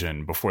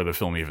collision before the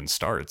film even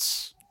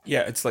starts.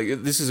 Yeah, it's like,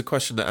 this is a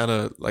question that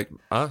Anna like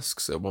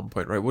asks at one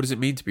point, right? What does it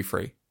mean to be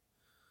free?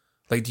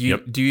 Like, do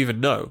you even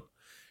know?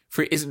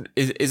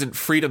 Isn't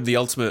freedom the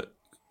ultimate?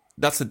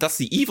 That's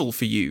the evil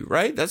for you,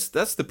 right? That's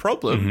the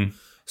problem. Mm-hmm.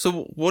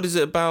 So what is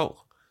it about?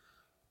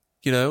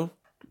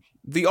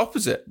 The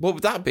opposite. What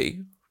would that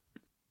be?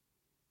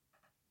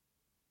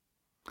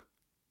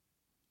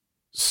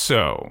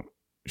 So,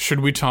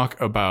 should we talk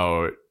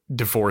about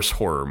divorce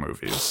horror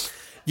movies?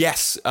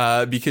 Yes,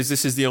 because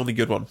this is the only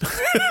good one.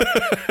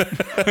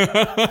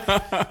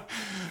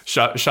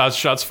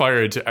 Shots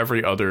fired to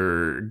every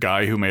other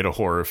guy who made a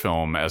horror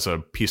film as a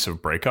piece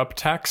of breakup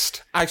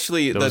text.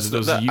 Actually, Those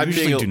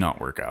usually do not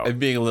work out. I'm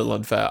being a little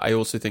unfair. I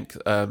also think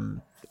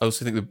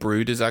The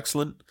Brood is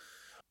excellent.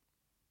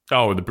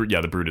 Oh, The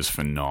Brood is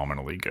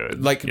phenomenally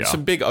good.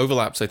 Some big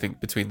overlaps, I think,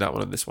 between that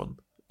one and this one.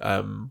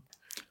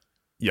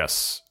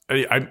 Yes,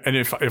 and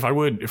if I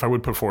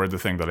would put forward the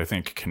thing that I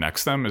think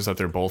connects them is that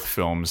they're both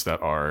films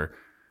that are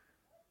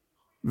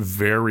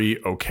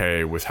very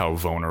okay with how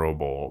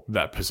vulnerable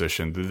that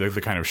position,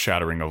 the kind of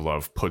shattering of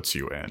love, puts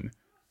you in.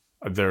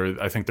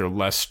 I think they're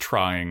less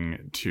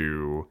trying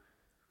to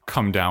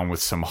come down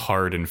with some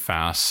hard and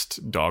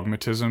fast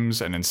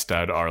dogmatisms, and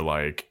instead are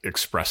like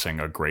expressing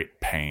a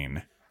great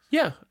pain.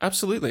 Yeah,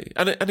 absolutely.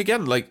 And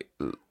again, like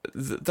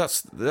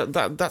that's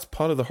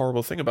part of the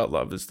horrible thing about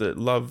love, is that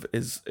love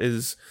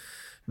is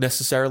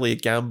necessarily a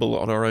gamble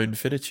on our own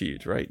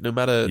finitude, right? No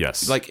matter,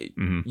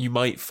 you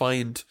might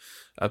find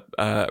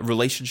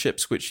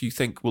relationships which you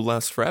think will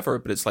last forever,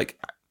 but it's like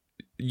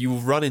you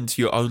run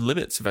into your own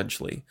limits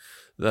eventually.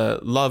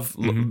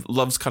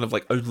 Love's kind of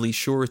like only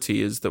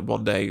surety is that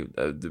one day,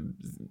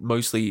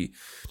 mostly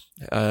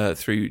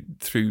through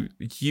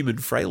human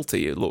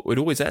frailty, it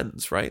always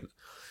ends, right?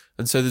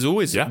 And so there's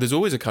always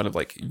a kind of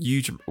like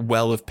huge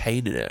well of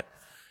pain in it,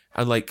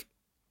 and like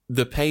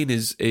the pain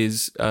is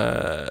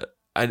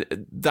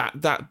and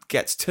that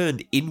gets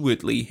turned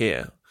inwardly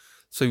here.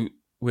 So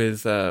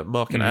with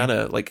Mark and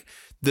Anna, like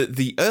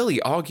the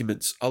early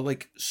arguments are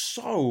like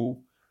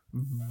so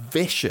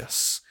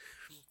vicious,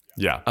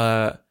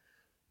 and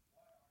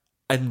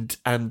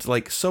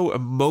like so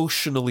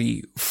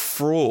emotionally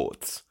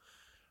fraught,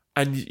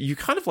 and you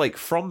kind of like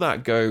from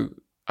that go,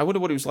 I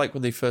wonder what it was like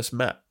when they first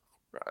met.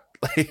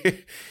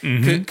 Right?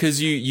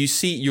 Because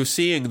you're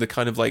seeing the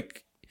kind of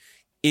like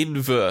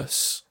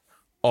inverse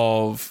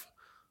of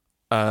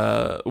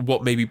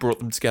what maybe brought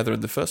them together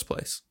in the first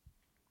place.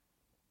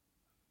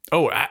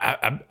 Oh,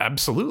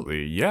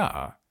 absolutely,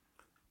 yeah.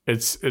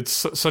 It's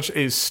such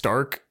a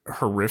stark,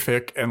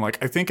 horrific, and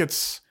like I think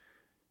it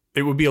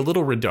would be a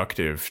little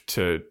reductive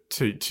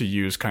to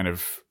use kind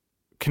of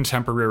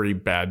contemporary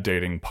bad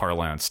dating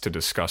parlance to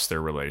discuss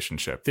their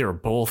relationship. They are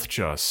both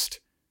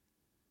just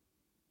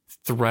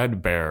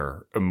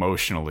threadbare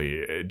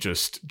emotionally,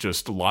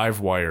 just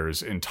live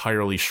wires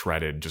entirely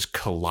shredded, just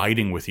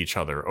colliding with each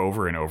other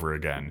over and over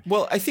again.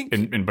 Well, I think,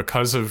 and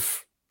because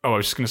of I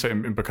was just going to say,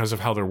 and because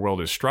of how their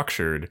world is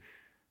structured,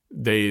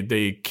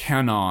 they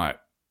cannot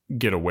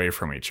get away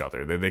from each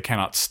other. They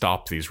cannot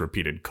stop these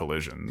repeated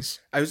collisions.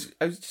 I was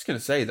just going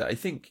to say that I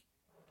think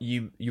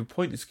your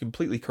point is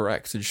completely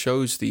correct and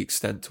shows the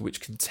extent to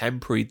which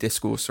contemporary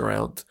discourse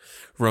around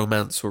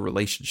romance or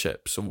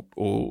relationships and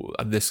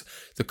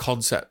the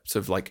concept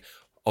of like,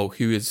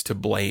 who is to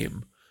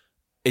blame,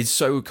 is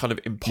so kind of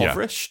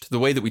impoverished. The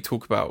way that we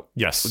talk about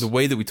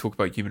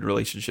human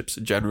relationships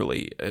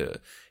generally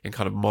in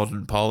kind of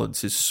modern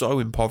parlance is so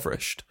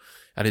impoverished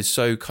and is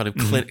so kind of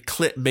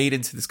made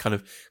into this kind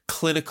of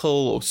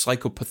clinical or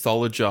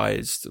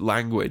psychopathologized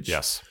language,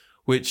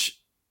 which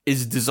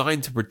is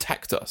designed to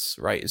protect us,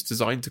 right? It's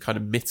designed to kind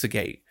of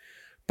mitigate,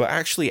 but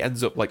actually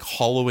ends up like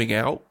hollowing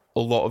out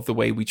a lot of the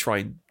way we try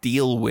and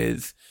deal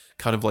with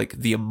kind of like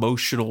the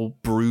emotional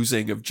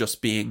bruising of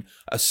just being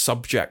a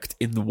subject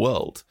in the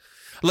world.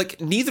 Like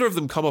neither of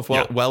them come off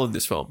well in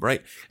this film,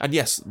 right? And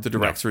yes, the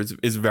director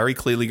is very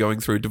clearly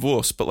going through a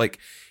divorce, but like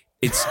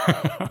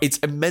it's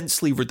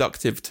immensely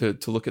reductive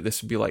to look at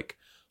this and be like,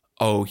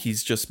 oh,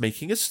 he's just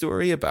making a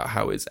story about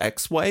how his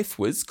ex-wife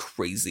was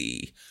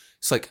crazy.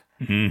 It's like,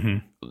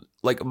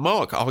 like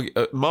Mark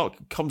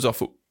comes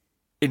off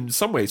in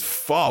some ways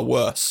far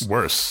worse.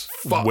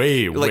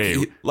 Way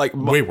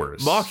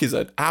worse. Mark is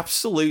an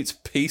absolute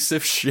piece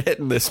of shit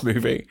in this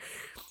movie.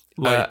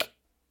 Like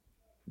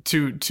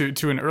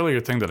to an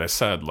earlier thing that I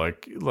said,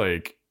 like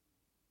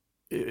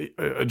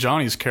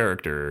Johnny's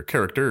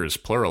characters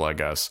plural, I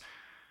guess,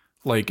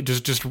 like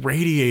just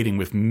radiating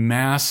with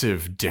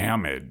massive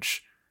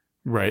damage,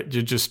 right?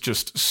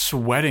 Just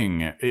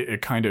sweating a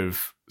kind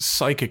of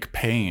psychic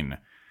pain.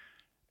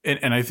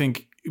 And I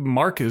think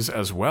Mark is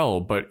as well,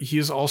 but he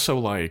is also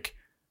like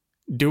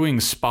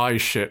doing spy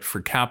shit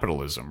for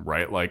capitalism,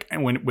 right? Like,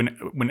 and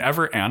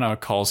whenever Anna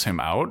calls him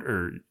out,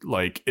 or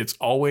like, it's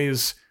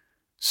always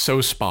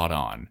so spot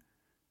on.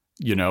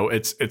 You know,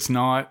 it's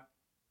not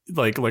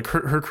like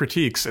her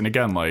critiques. And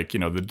again, like, you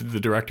know, the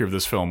director of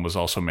this film was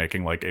also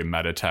making like a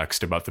meta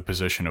text about the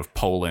position of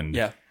Poland.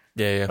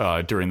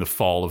 During the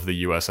fall of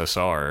the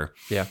USSR.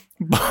 Yeah.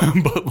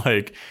 But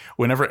like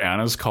whenever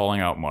Anna's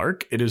calling out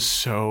Mark, it is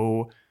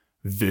so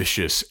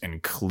vicious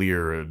and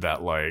clear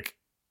that like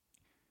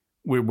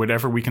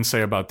whatever we can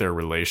say about their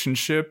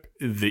relationship,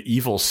 the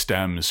evil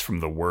stems from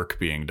the work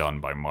being done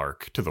by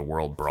Mark to the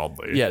world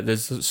broadly. Yeah,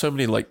 there's so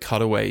many like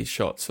cutaway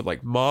shots of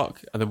like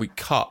Mark, and then we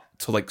cut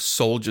to like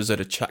soldiers at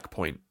a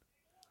checkpoint.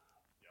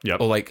 Yep.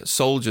 Or like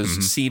soldiers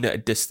seen at a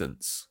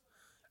distance.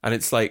 And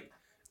it's like,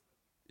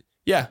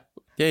 yeah.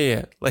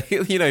 Like,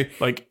 you know,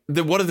 Like,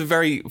 one of the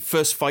very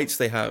first fights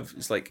they have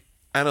is like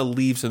Anna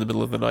leaves in the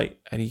middle of the night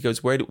and he goes,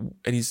 and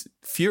he's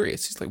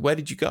furious. He's like, where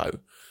did you go?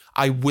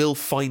 I will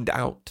find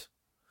out.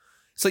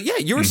 It's like,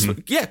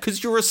 yeah,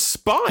 because you're a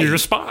spy. you're a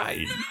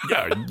spy.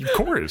 Yeah, of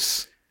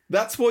course.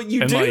 That's what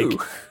you And, do.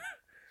 like,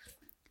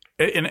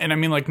 and I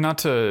mean, like, not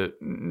to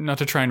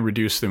try and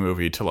reduce the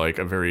movie to like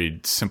a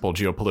very simple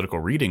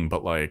geopolitical reading,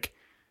 but like,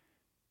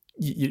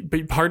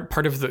 but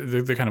part of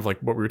the kind of like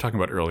what we were talking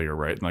about earlier,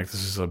 right? And like,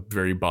 this is a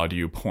very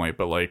Badiou point,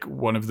 but like,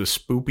 one of the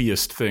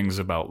spookiest things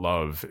about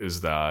love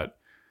is that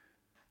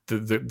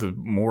the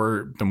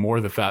more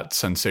that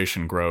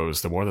sensation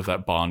grows, the more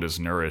that bond is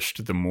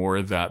nourished, the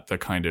more that the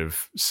kind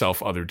of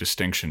self-other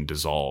distinction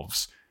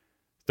dissolves.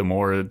 The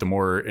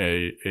more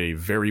a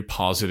very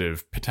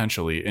positive,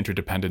 potentially,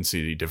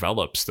 interdependency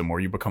develops, the more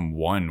you become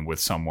one with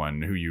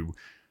someone who you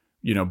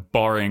know,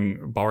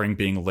 barring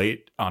being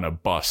late on a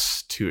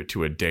bus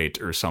to a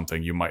date or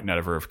something you might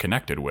never have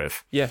connected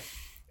with. Yeah.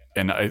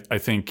 And I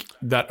think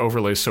that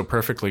overlays so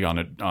perfectly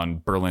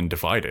on Berlin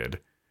Divided.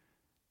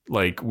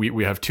 Like,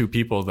 we have two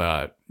people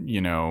that, you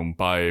know,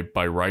 by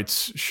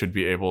rights should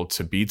be able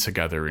to be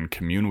together and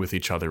commune with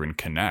each other and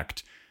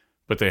connect.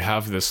 But they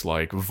have this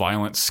like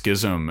violent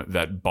schism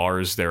that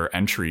bars their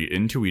entry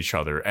into each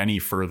other any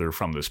further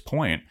from this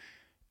point.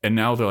 And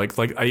now they're like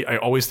I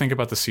always think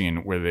about the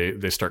scene where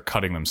they start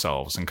cutting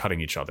themselves and cutting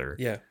each other.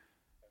 Yeah.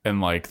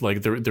 And like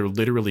they're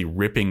literally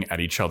ripping at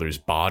each other's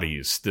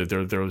bodies.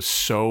 They're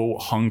so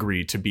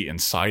hungry to be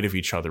inside of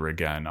each other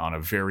again on a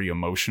very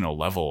emotional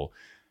level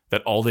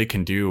that all they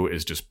can do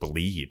is just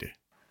bleed.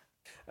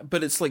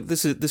 But it's like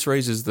this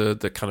raises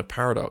the kind of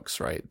paradox,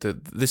 right?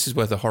 This is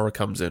where the horror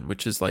comes in,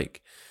 which is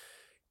like,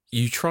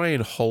 you try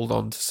and hold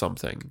on to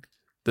something.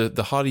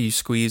 The harder you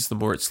squeeze, the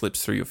more it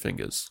slips through your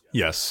fingers.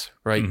 Yes.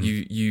 Right.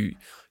 You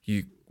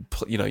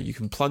know, you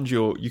can plunge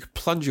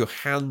your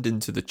hand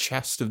into the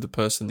chest of the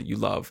person that you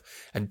love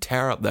and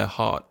tear up their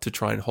heart to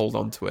try and hold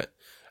on to it,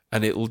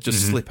 and it will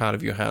just slip out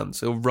of your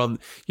hands. It'll run.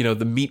 You know,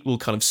 the meat will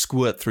kind of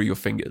squirt through your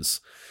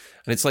fingers,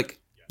 and it's like,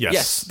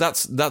 yes,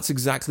 that's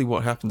exactly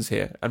what happens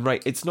here. And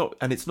right, it's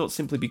not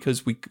simply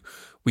because we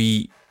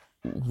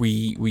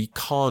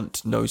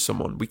can't know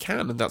someone. We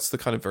can, and that's the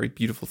kind of very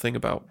beautiful thing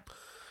about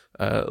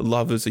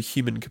love as a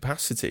human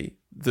capacity.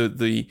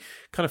 The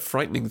kind of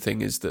frightening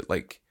thing is that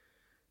like,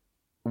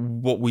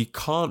 what we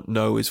can't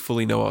know is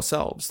fully know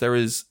ourselves.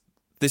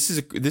 This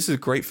is a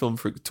great film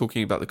for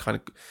talking about the kind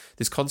of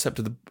this concept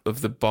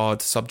of the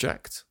barred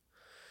subject,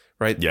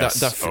 right? Yes.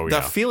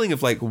 That feeling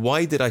of like,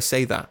 why did I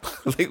say that?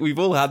 Like, we've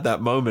all had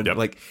that moment,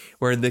 like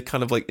where in the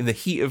kind of like in the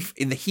heat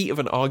of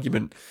an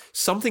argument,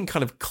 something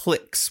kind of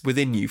clicks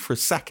within you for a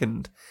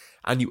second,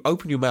 and you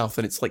open your mouth,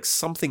 and it's like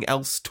something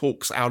else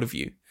talks out of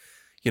you,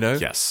 you know?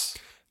 Yes.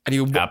 And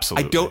you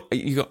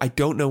Absolutely. I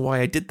don't know why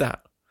I did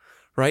that,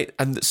 right?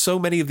 And so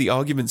many of the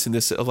arguments in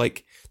this are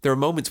like, there are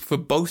moments for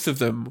both of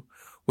them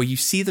where you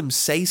see them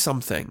say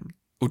something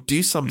or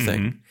do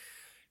something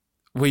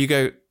where you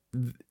go,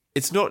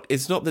 it's not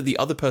that the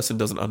other person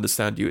doesn't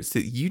understand you, it's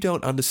that you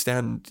don't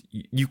understand,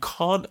 you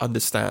can't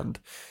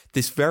understand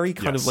this very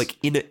kind of like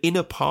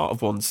inner part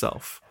of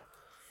oneself.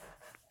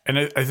 And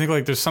I think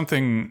like there's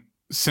something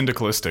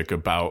syndicalistic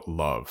about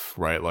love,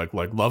 right? Like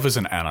love is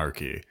an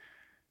anarchy.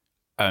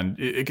 And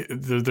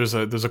there's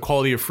a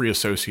quality of free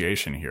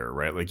association here,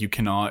 right? Like, you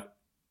cannot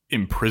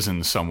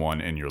imprison someone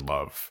in your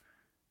love.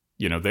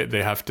 You know,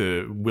 they have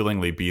to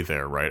willingly be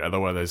there, right?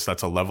 Otherwise,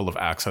 that's a level of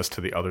access to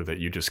the other that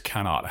you just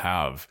cannot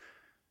have.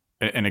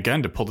 And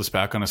again, to pull this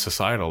back on a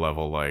societal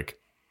level,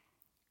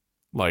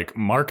 like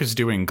Mark is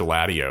doing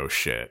Gladio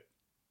shit.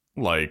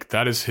 Like,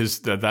 that is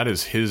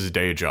his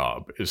day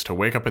job, is to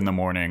wake up in the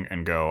morning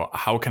and go,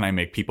 how can I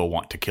make people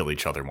want to kill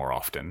each other more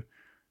often?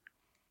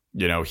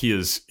 You know, he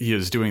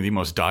is doing the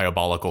most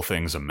diabolical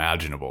things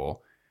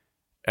imaginable,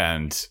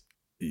 and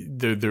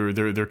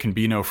there can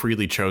be no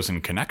freely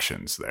chosen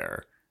connections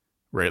there,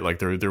 right? Like,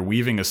 they're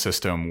weaving a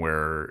system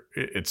where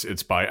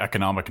it's by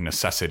economic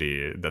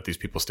necessity that these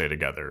people stay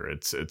together.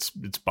 It's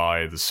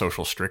by the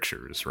social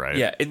strictures, right?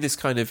 Yeah. In this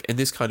kind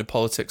of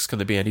politics, can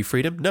there be any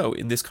freedom? No.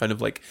 In this kind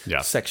of like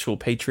sexual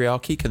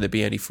patriarchy, can there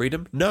be any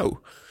freedom? No.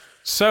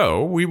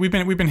 So we've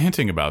been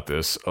hinting about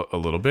this a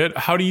little bit.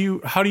 How do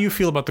you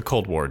feel about the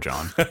Cold War,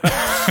 John?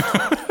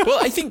 Well,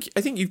 I think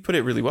you've put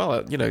it really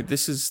well. You know,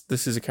 this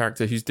is a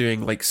character who's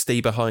doing like stay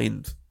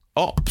behind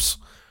ops.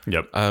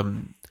 Yep.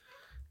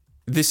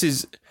 This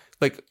is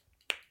like,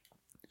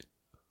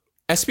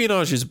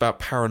 espionage is about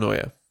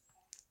paranoia,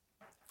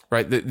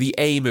 right? The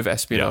aim of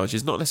espionage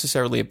is not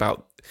necessarily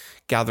about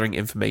gathering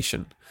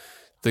information.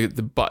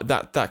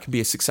 That can be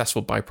a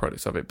successful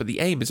byproduct of it, but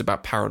the aim is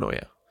about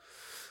paranoia.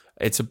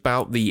 It's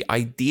about the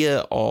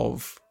idea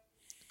of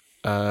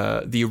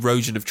the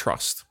erosion of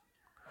trust,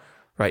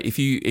 right?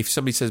 If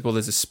somebody says, well,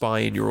 there's a spy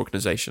in your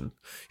organization,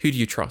 who do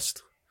you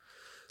trust?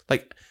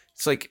 Like,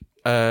 it's like,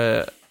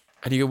 and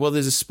you go, well,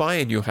 there's a spy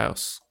in your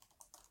house.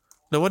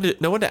 No wonder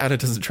Anna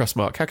doesn't trust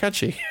Mark. How can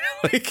she?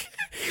 like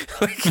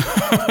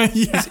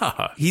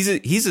Yeah.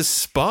 he's a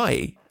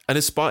spy, and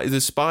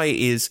the spy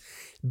is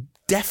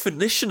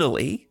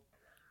definitionally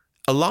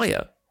a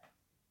liar.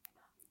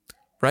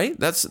 Right?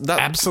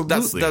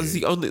 Absolutely. That's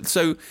the only.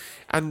 So,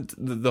 and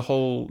the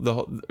whole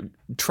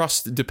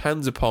trust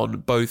depends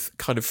upon both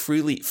kind of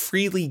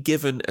freely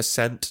given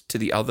assent to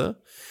the other,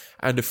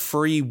 and a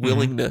free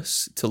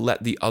willingness to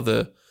let the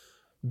other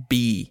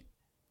be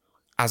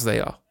as they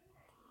are.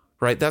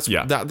 Right? That's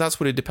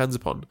what it depends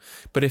upon.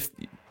 But if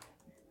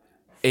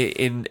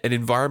in an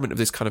environment of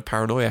this kind of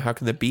paranoia, how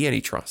can there be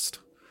any trust?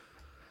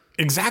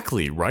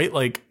 Exactly, right?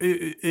 Like,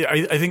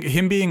 I think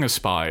him being a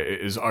spy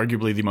is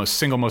arguably the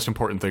single most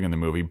important thing in the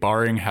movie,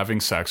 barring having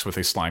sex with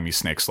a slimy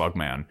snake slug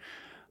man.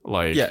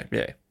 Like, Yeah.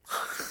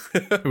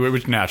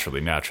 which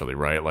naturally,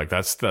 right? Like,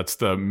 that's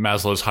the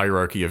Maslow's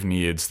hierarchy of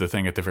needs. The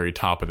thing at the very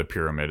top of the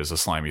pyramid is a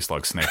slimy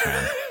slug snake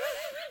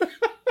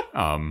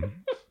man.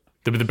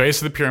 The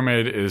base of the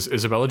pyramid is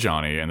Isabella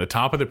Johnny, and the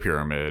top of the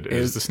pyramid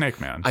is the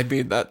snake man. I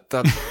mean,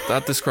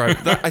 that describes.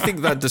 I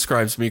think that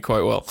describes me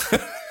quite well.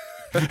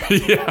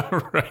 Yeah,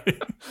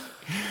 right.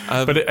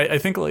 But I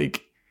think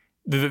like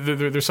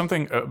there's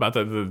something about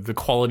the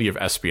quality of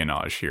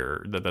espionage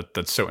here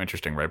that's so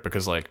interesting, right?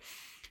 Because like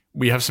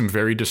we have some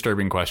very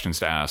disturbing questions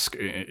to ask,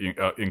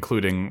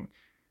 including,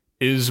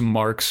 is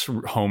Mark's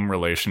home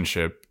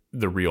relationship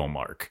the real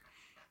Mark?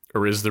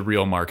 Or is the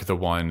real Mark the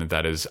one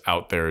that is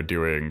out there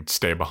doing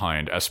stay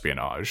behind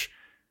espionage?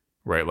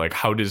 Right? Like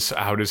how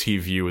does he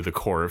view the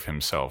core of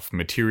himself?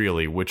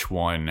 Materially, which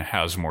one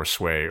has more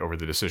sway over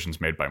the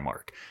decisions made by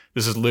Mark?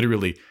 This is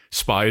literally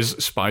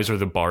spies are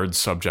the Bard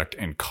subject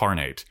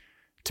incarnate.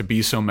 To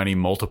be so many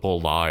multiple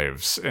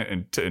lives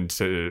and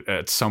to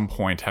at some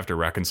point have to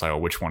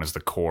reconcile which one is the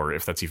core,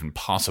 if that's even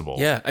possible.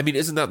 Yeah, I mean,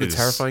 isn't that the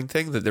terrifying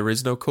thing, that there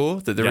is no core,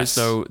 that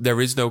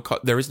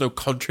there is no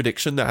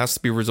contradiction that has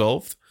to be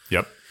resolved?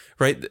 Yep.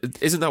 Right?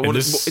 Isn't that one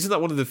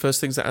of the first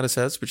things that Anna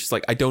says, which is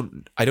like, I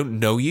don't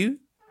know you?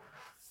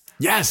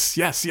 Yes.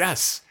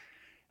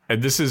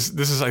 And this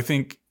is I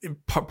think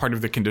part of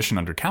the condition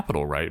under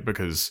Capital, right?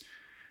 Because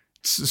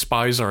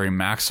spies are a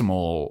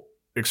maximal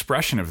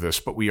expression of this,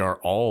 but we are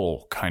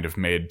all kind of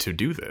made to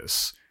do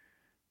this.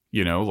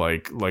 You know,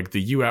 like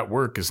the you at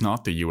work is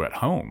not the you at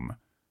home.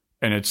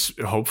 And it's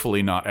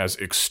hopefully not as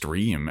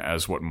extreme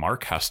as what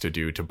Mark has to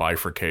do to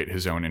bifurcate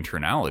his own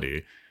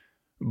internality.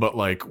 But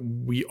like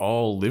we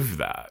all live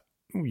that.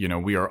 You know,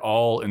 we are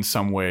all in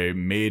some way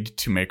made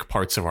to make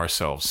parts of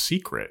ourselves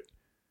secret.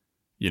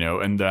 You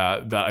know, and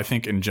that I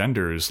think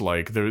engenders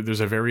like there's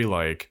a very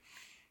like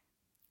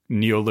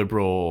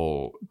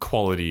neoliberal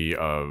quality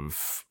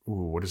of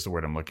what is the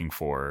word I'm looking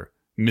for?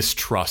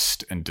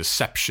 Mistrust and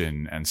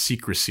deception and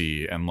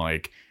secrecy, and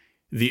like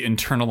the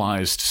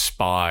internalized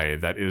spy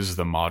that is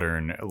the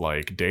modern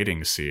like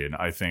dating scene,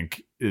 I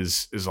think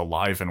is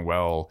alive and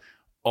well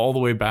all the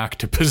way back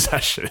to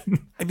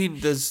Possession. I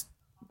mean,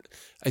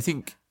 I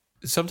think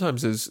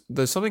sometimes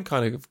there's something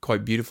kind of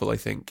quite beautiful, I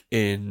think,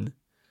 in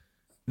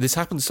this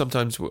happens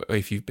sometimes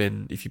if you've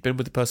been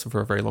with a person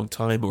for a very long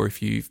time, or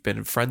if you've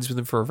been friends with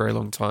them for a very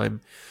long time,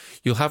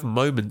 you'll have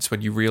moments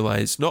when you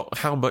realize not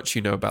how much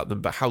you know about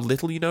them, but how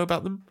little you know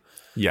about them.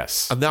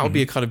 Yes. And that would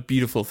be a kind of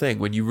beautiful thing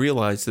when you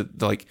realize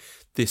that like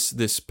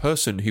this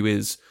person who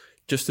is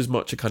just as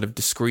much a kind of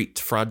discrete,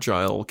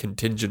 fragile,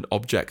 contingent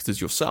object as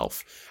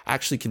yourself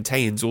actually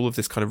contains all of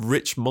this kind of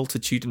rich,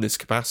 multitudinous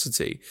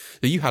capacity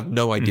that you had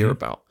no idea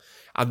about.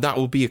 And that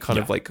will be a kind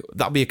of like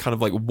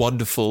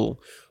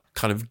wonderful,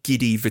 kind of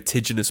giddy,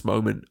 vertiginous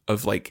moment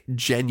of like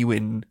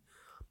genuine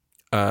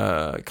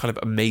kind of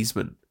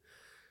amazement.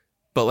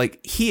 But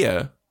like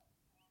here,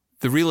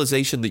 the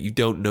realization that you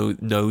don't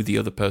know the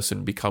other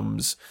person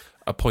becomes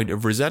a point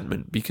of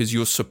resentment because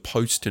you're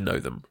supposed to know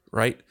them,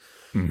 right?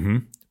 Mm-hmm.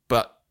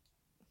 But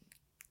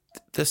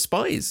they're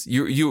spies.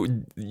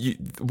 You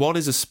one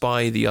is a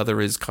spy, the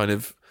other is kind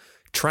of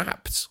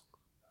trapped.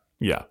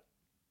 Yeah.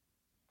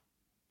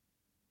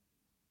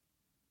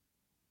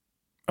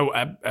 Oh,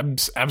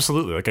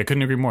 absolutely. Like I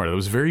couldn't agree more. That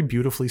was very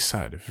beautifully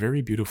said.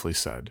 Very beautifully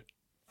said.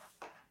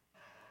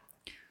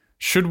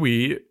 Should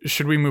we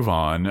move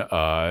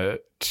on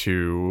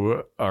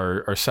to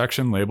our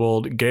section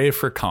labeled "Gay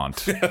for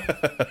Kant"?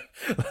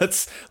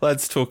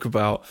 let's talk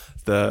about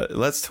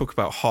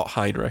Hot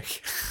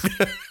Heinrich.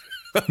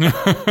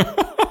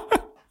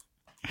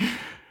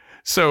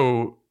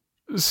 So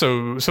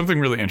something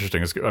really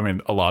interesting is, I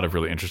mean, a lot of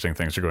really interesting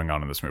things are going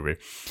on in this movie.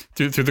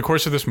 Through the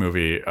course of this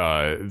movie,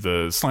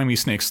 the slimy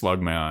snake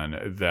slug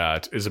man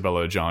that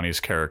Isabella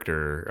Johnny's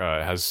character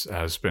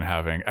has been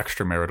having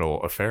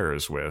extramarital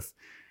affairs with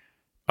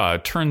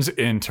turns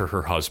into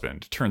her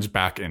husband, turns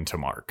back into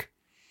Mark,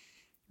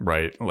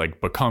 right?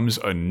 Like becomes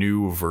a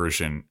new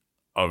version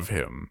of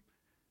him,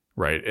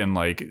 right? And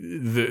like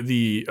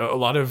a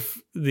lot of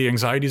the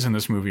anxieties in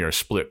this movie are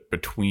split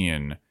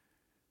between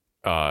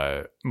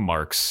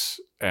Mark's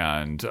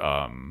and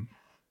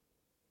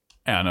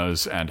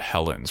Anna's and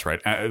Helen's, right?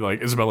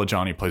 Like Isabella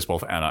Johnny plays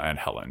both Anna and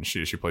Helen.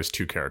 She plays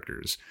two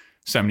characters.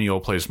 Sam Neill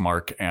plays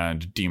Mark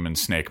and Demon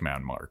Snake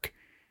Man Mark.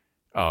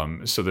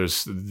 So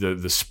there's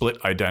the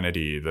split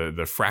identity,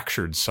 the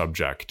fractured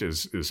subject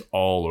is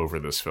all over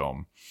this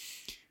film.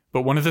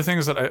 But one of the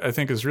things that I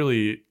think is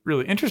really,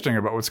 really interesting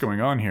about what's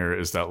going on here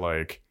is that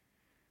like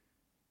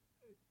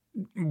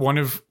one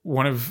of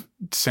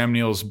Sam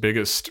Neill's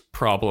biggest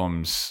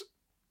problems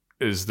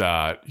is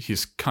that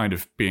he's kind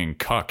of being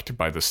cucked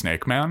by the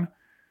Snake Man.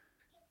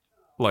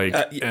 Like,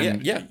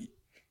 yeah.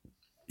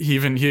 He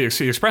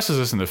expresses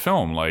this in the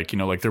film, like, you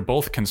know, like they're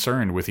both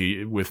concerned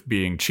with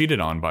being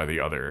cheated on by the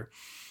other,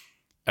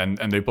 and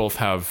they both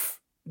have,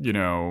 you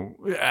know,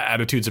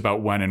 attitudes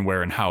about when and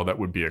where and how that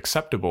would be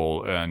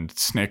acceptable, and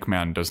Snake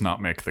Man does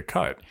not make the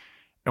cut.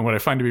 And what I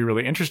find to be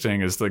really interesting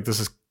is like this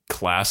is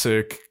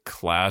classic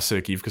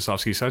Eve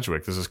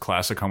Kosofsky-Sedgwick. This is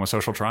classic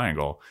homosocial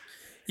triangle.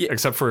 Yeah.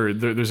 Except for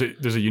there's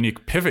a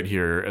unique pivot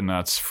here, and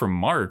that's from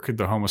Mark,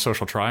 the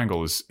homosocial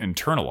triangle is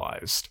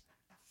internalized.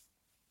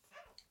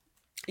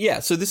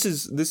 Yeah, so this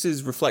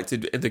is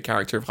reflected in the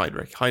character of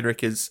Heinrich.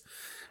 Heinrich is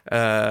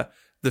the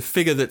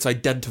figure that's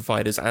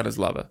identified as Anna's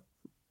lover.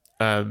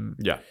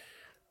 Yeah.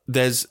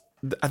 There's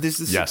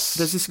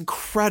this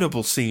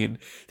incredible scene.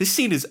 This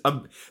scene is I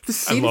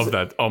love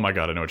that. Oh my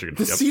god, I know what you're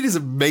gonna. The scene is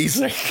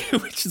amazing,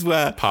 which is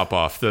where pop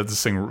off. The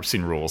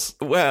scene rules.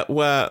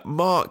 Where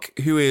Mark,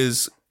 who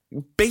is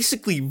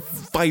basically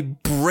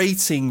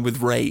vibrating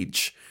with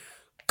rage,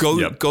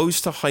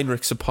 goes to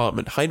Heinrich's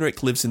apartment.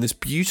 Heinrich lives in this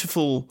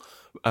beautiful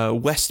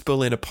West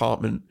Berlin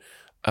apartment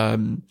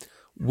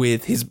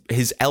with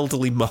his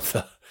elderly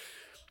mother,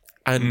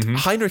 and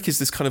Heinrich is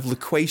this kind of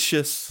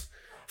loquacious,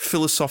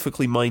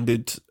 philosophically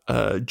minded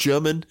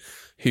German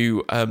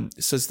who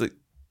says that,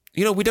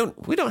 you know, we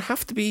don't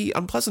have to be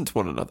unpleasant to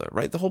one another,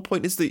 right? The whole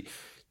point is that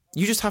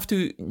you just have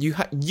to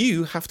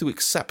you have to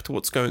accept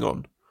what's going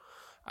on.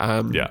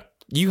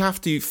 You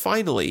have to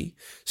finally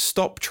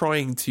stop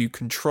trying to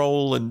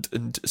control and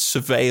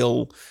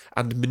surveil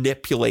and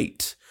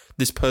manipulate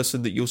this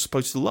person that you're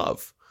supposed to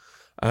love.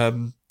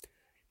 And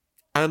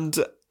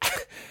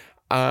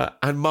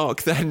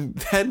Mark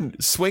then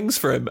swings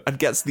for him and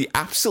gets the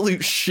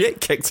absolute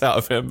shit kicked out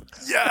of him.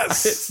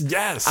 Yes.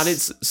 And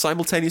it's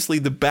simultaneously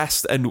the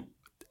best and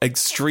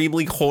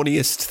extremely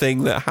horniest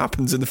thing that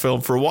happens in the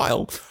film for a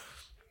while.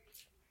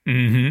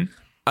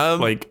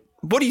 Like,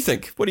 what do you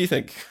think?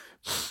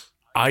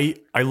 I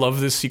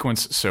love this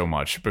sequence so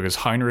much because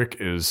Heinrich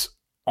is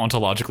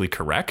ontologically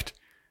correct.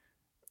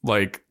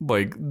 Like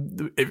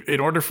in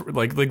order for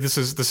like this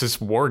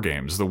is war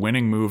games. The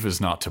winning move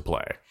is not to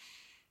play.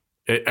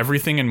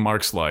 Everything in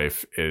Mark's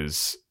life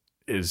is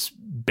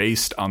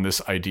based on this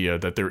idea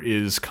that there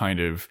is kind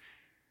of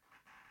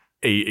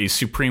a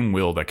supreme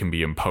will that can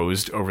be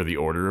imposed over the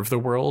order of the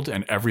world,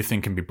 and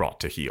everything can be brought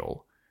to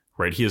heel.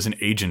 Right? He is an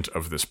agent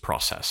of this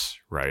process,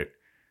 right?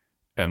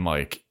 And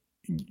like,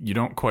 you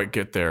don't quite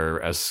get there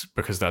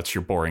because that's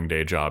your boring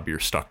day job you're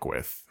stuck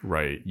with,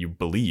 right? You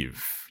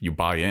believe, you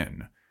buy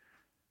in,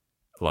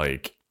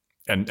 like,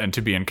 and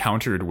to be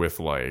encountered with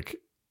like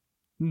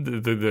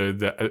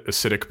the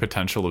acidic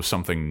potential of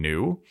something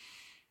new.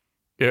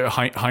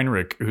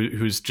 Heinrich,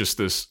 who's just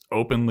this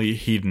openly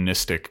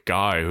hedonistic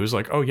guy who's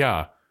like, oh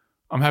yeah,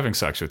 I'm having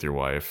sex with your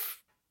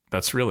wife.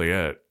 That's really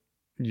it.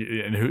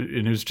 And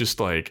who's just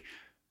like,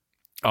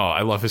 oh,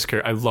 I love his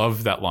character. I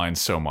love that line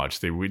so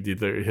much.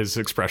 His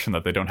expression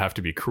that they don't have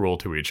to be cruel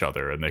to each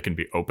other and they can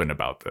be open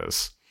about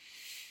this.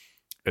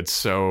 It's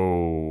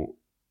so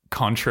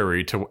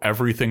contrary to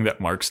everything that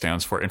Mark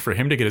stands for. And for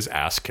him to get his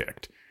ass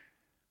kicked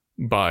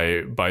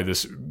by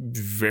this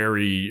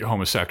very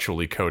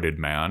homosexually coded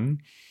man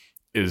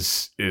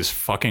is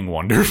fucking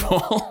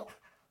wonderful.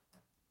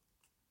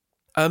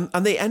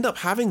 And they end up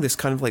having this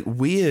kind of like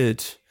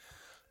weird...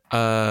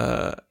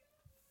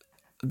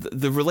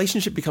 The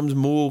relationship becomes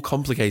more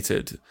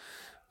complicated.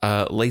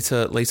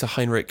 Later,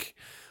 Heinrich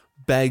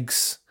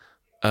begs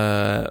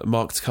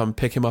Mark to come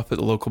pick him up at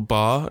the local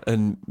bar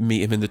and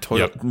meet him in the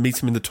toilet. Yep.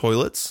 Meet him in the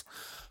toilets.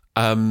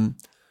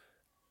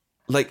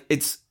 Like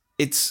it's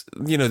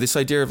you know, this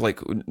idea of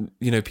like,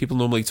 you know, people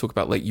normally talk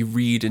about like you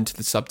read into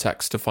the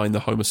subtext to find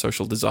the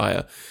homosocial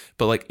desire,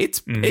 but like it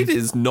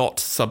is not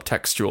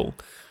subtextual.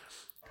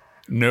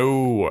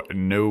 No,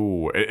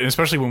 and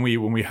especially when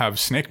we have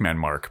Snake Man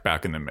Mark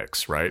back in the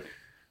mix, right?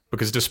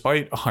 Because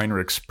despite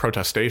Heinrich's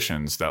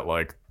protestations that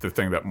like the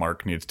thing that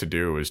Mark needs to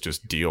do is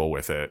just deal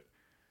with it,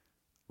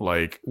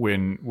 like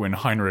when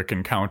Heinrich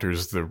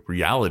encounters the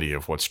reality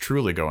of what's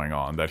truly going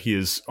on, that he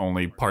is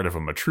only part of a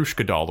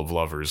Matryoshka doll of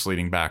lovers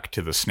leading back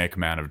to the Snake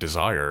Man of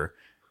desire,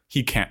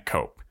 he can't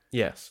cope.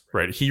 Yes.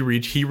 Right. He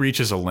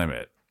reaches a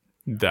limit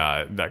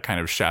that kind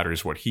of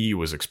shatters what he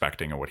was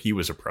expecting and what he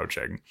was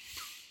approaching.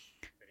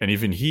 And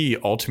even he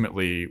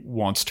ultimately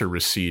wants to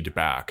recede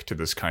back to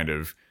this kind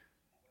of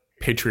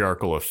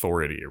patriarchal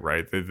authority,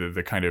 right?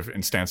 The kind of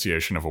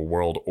instantiation of a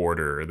world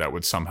order that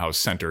would somehow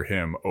center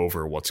him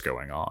over what's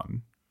going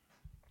on.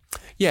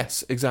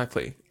 Yes,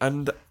 exactly.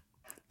 And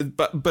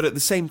but at the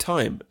same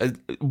time,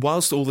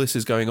 whilst all this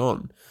is going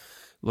on,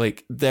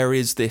 like there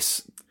is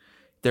this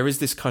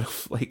kind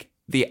of like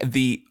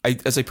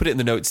as I put it in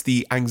the notes,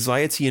 the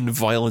anxiety and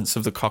violence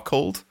of the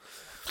cuckold.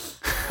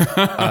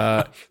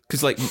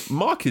 Because like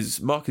Mark is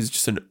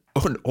just an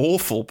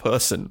awful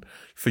person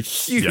for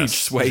huge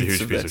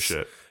swathes of this.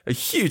 A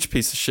huge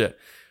piece of shit.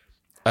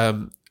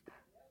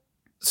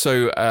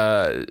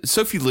 So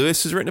Sophie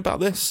Lewis has written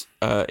about this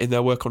in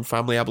their work on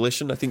family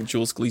abolition. I think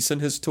Jules Gleason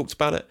has talked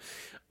about it,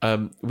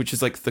 which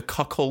is like the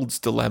cuckold's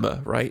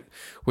dilemma, right?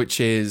 Which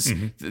is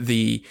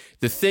the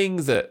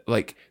thing that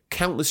like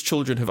countless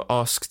children have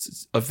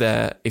asked of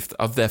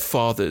their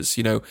fathers.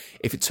 You know,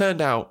 if it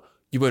turned out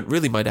you weren't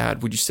really my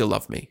dad, would you still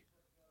love me?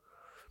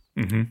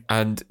 Mm-hmm.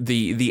 And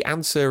the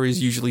answer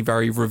is usually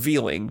very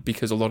revealing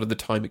because a lot of the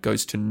time it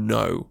goes to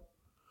no.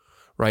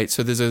 Right,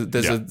 so there's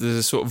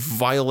a sort of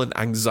violent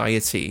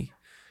anxiety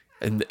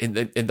in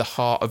the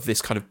heart of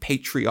this kind of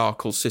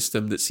patriarchal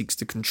system that seeks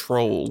to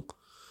control,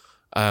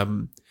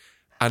 and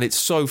it's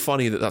so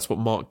funny that that's what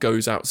Mark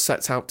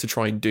sets out to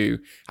try and do,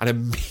 and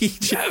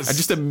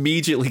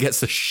immediately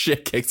gets the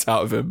shit kicked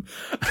out of him.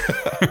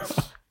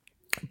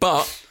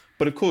 but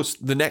of course,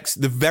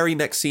 the very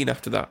next scene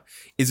after that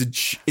is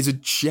a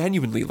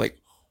genuinely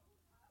like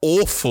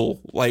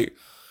awful like.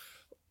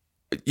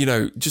 You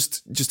know,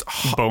 just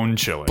bone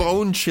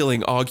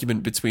chilling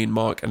argument between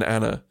Mark and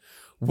Anna,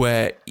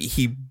 where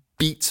he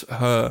beats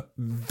her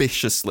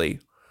viciously,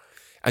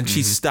 and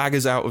she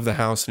staggers out of the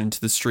house and into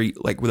the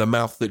street like with a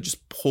mouth that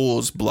just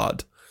pours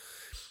blood.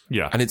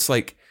 Yeah, and it's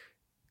like,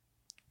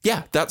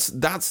 yeah, that's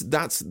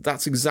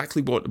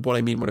exactly what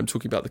I mean when I'm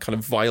talking about the kind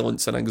of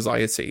violence and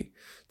anxiety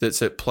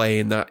that's at play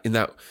in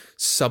that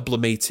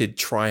sublimated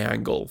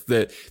triangle.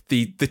 I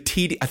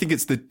think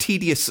it's the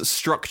tedious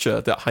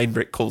structure that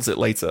Heinrich calls it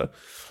later.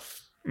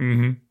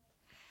 Mm-hmm.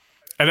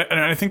 And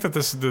I think that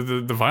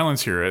the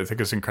violence here, I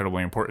think, is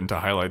incredibly important to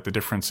highlight the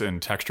difference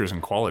in textures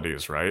and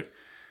qualities, right?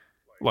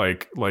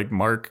 Like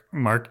Mark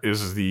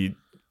is the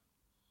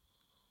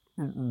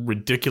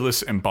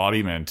ridiculous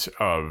embodiment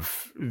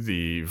of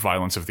the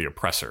violence of the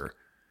oppressor.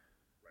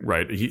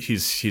 Right.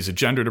 He's a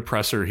gendered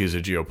oppressor. He's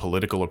a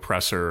geopolitical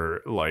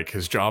oppressor. Like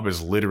his job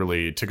is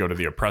literally to go to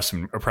the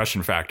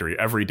oppression factory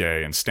every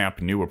day and stamp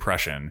new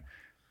oppression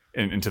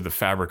into the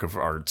fabric of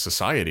our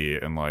society.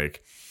 And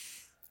like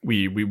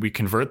we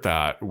convert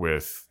that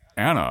with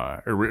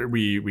Anna, or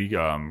we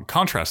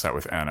contrast that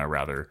with Anna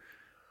rather.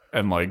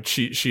 And like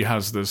she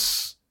has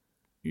this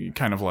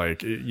kind of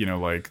like, you know,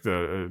 like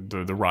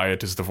the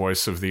riot is the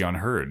voice of the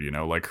unheard, you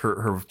know, like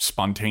her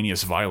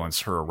spontaneous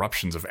violence, her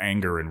eruptions of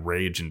anger and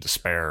rage and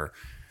despair.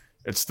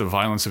 It's the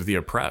violence of the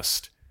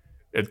oppressed.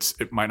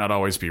 It might not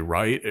always be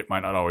right. It might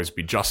not always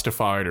be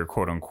justified or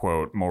quote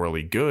unquote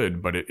morally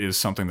good, but it is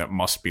something that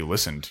must be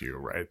listened to,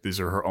 right? These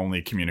are her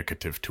only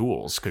communicative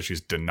tools because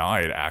she's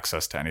denied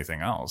access to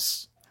anything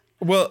else.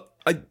 Well,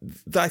 I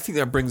think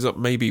that brings up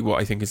maybe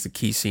what I think is the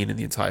key scene in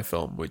the entire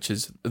film, which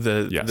is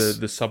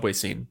the subway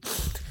scene.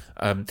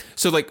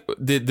 So like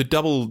the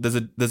double,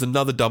 there's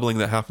another doubling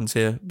that happens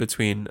here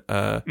between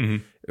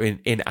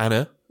in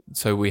Anna.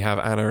 So we have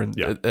Anna, and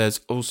there's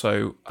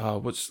also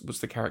what's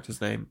the character's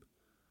name?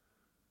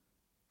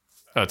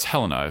 It's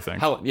Helena, I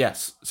think.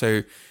 Yes.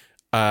 So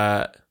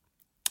Isabelle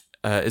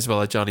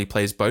Adjani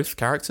plays both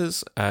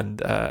characters, and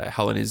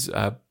Helen is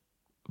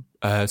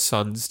her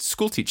son's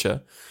school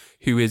teacher,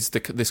 who is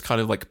this kind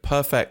of like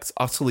perfect,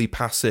 utterly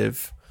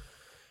passive,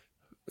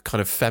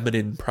 kind of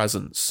feminine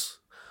presence,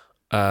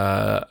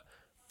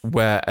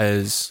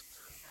 whereas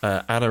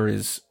Anna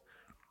is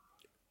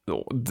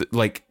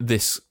like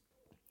this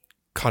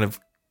kind of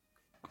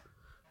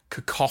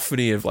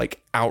cacophony of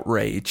like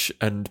outrage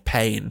and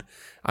pain.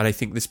 And I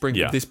think this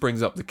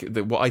brings up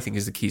what I think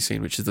is the key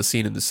scene, which is the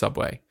scene in the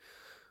subway.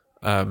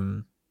 How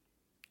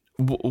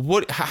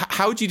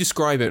would you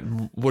describe it?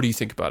 What do you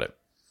think about it?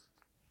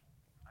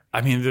 I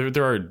mean,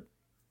 there are,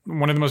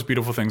 one of the most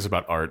beautiful things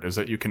about art is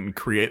that you can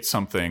create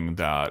something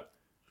that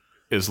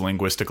is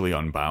linguistically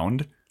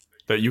unbound,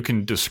 that you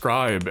can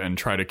describe and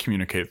try to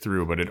communicate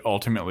through, but it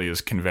ultimately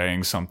is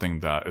conveying something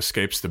that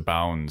escapes the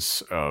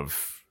bounds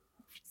of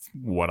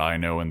what I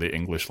know in the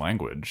English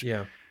language.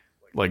 Yeah.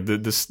 Like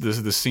this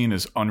scene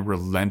is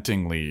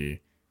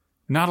unrelentingly,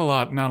 not a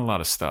lot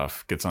of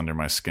stuff gets under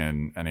my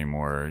skin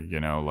anymore. You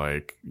know,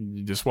 like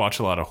you just watch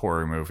a lot of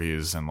horror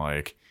movies and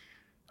like,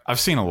 I've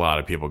seen a lot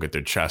of people get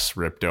their chests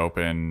ripped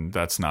open.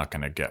 That's not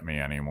going to get me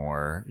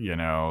anymore. You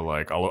know,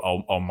 like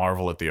I'll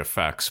marvel at the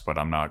effects, but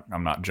I'm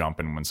not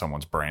jumping when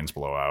someone's brains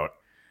blow out.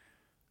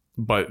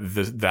 But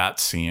that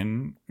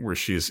scene where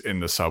she's in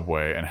the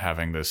subway and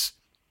having this,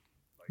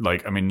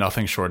 like, I mean,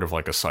 nothing short of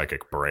like a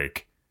psychic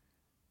break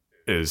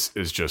is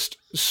just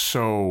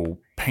so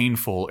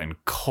painful and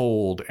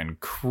cold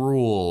and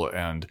cruel.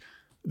 And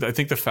I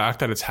think the fact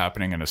that it's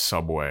happening in a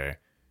subway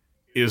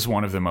is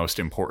one of the most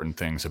important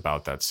things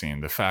about that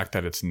scene. The fact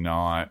that it's in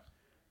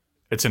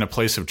a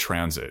place of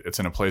transit, it's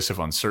in a place of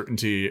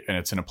uncertainty, and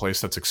it's in a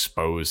place that's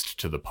exposed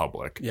to the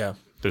public. Yeah.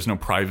 There's no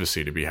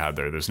privacy to be had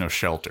there. There's no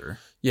shelter.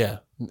 Yeah.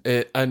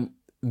 And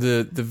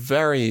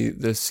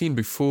the scene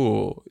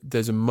before,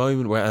 there's a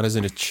moment where Anna's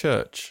in a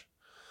church,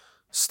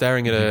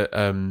 staring at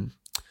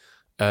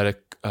a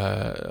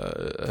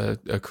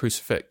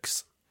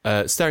crucifix,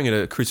 staring at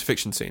a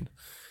crucifixion scene,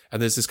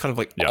 and there's this kind of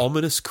like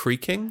ominous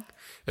creaking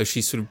as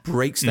she sort of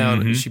breaks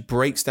down. And she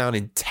breaks down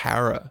in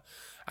terror,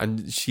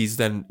 and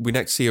we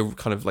next see her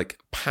kind of like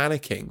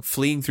panicking,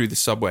 fleeing through the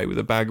subway with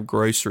a bag of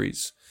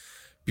groceries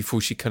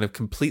before she kind of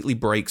completely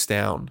breaks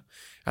down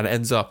and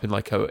ends up in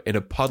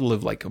a puddle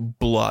of like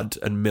blood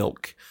and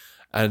milk,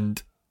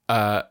 and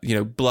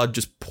blood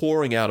just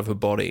pouring out of her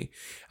body,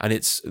 and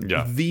it's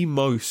the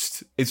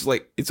most. It's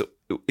like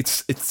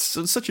it's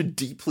such a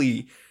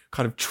deeply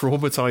kind of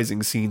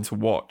traumatizing scene to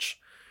watch,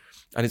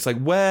 and it's like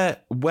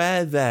where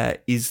there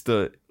is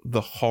the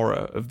horror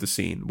of the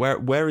scene,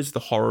 where is the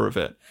horror of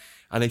it,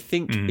 and I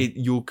think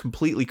you're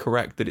completely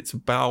correct that it's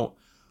about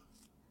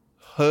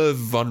her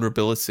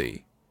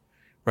vulnerability,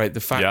 right?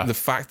 The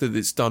fact that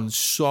it's done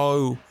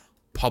so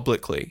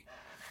publicly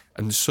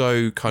and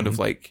so kind of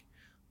like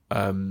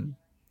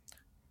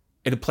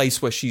in a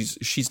place where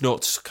she's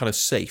not kind of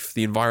safe.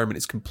 The environment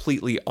is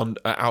completely out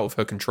of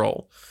her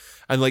control,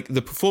 and like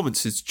the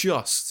performance is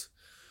just,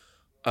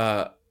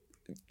 it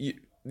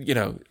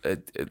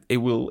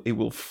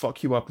will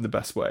fuck you up in the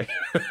best way.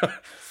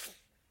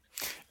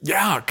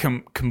 Yeah,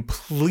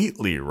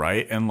 completely,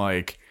 right. And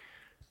like,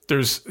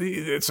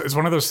 it's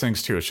one of those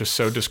things too. It's just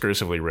so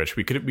discursively rich.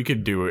 We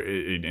could do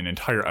an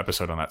entire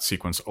episode on that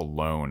sequence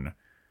alone.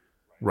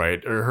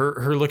 Right, or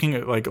her looking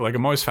at like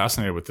I'm always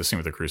fascinated with the scene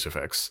with the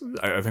crucifix.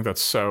 I think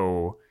that's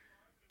so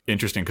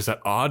interesting because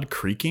that odd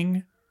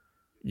creaking,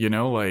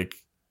 like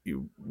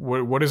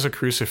what is a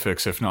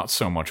crucifix if not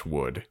so much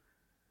wood,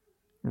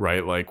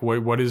 right? Like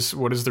what is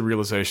the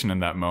realization in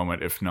that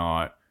moment if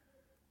not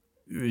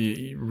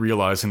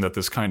realizing that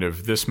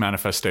this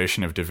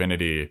manifestation of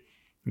divinity,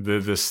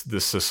 this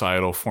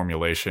societal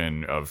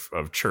formulation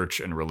of church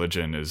and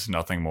religion is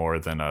nothing more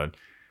than a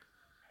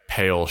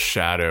pale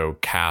shadow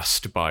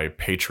cast by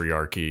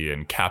patriarchy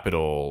and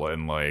capital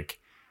and like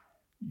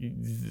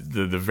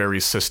the very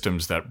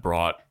systems that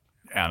brought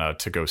Anna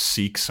to go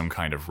seek some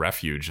kind of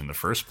refuge in the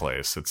first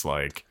place. It's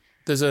like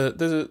there's a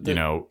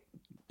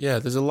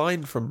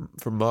line from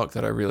Mark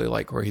that I really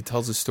like where he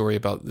tells a story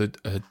about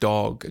a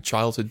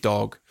childhood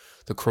dog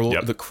that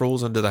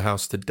crawls under the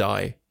house to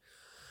die,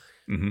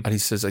 and he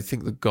says, "I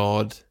think the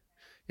God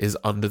is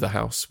under the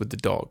house with the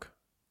dog."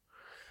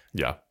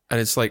 Yeah, and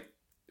it's like.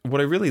 What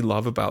I really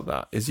love about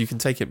that is you can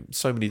take it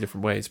so many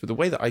different ways, but the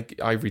way that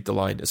I read the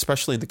line,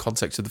 especially in the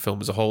context of the film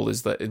as a whole,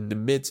 is that in the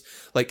midst,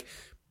 like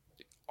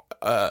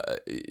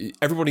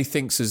everybody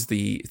thinks of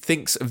the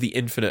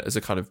infinite as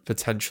a kind of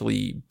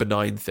potentially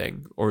benign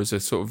thing or as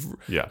a sort of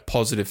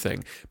positive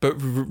thing, but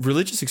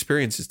religious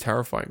experience is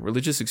terrifying.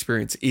 Religious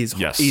experience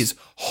is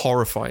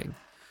horrifying.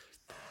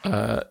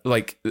 And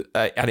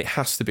it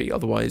has to be.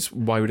 Otherwise,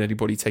 why would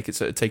anybody take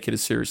it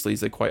as seriously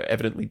as they quite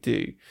evidently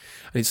do?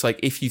 And it's like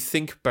if you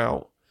think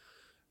about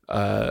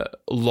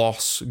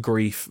loss,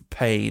 grief,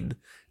 pain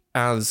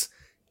as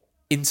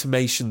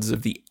intimations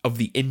of the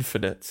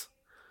infinite.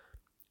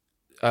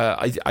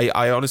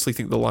 I honestly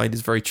think the line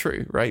is very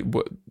true, right?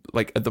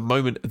 Like at the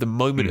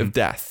moment of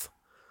death,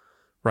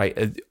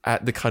 right?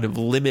 At the kind of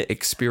limit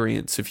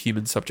experience of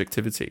human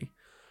subjectivity,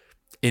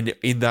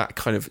 in that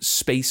kind of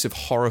space of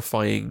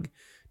horrifying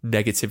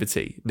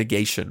negativity,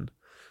 negation,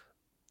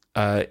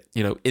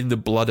 in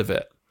the blood of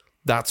it,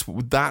 that's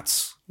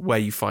where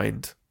you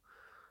find.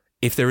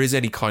 If there is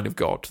any kind of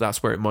God,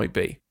 that's where it might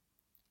be.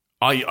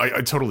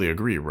 I totally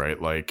agree,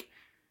 right? Like,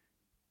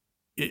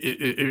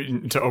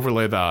 to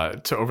overlay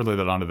that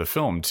onto the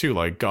film too.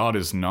 Like, God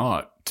is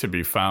not to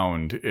be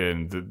found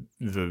in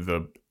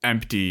the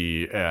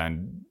empty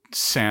and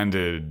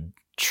sanded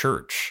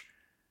church,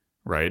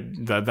 right?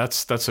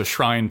 That's a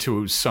shrine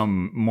to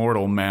some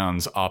mortal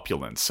man's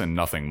opulence and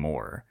nothing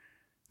more.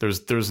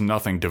 There's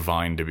nothing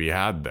divine to be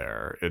had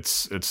there.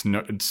 It's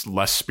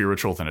less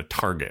spiritual than a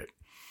Target.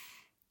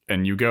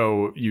 And you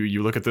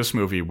look at this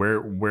movie,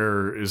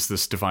 where is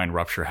this divine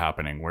rupture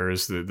happening? Where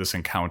is this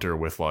encounter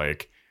with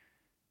like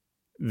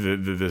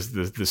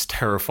this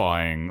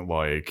terrifying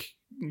like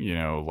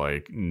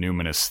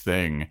numinous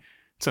thing?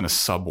 It's in a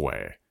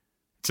subway.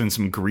 It's in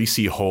some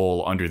greasy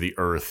hole under the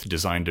earth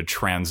designed to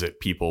transit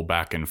people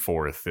back and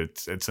forth.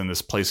 It's in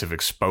this place of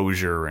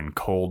exposure and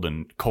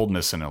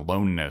coldness and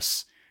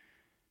aloneness.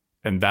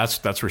 And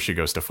that's where she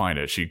goes to find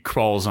it. She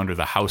crawls under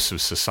the house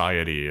of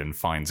society and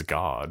finds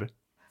God.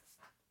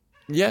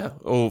 Yeah,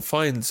 or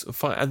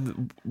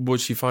and what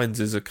she finds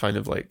is a kind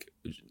of like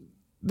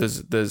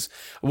there's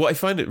what I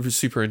find it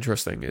super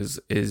interesting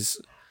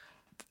is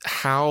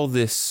how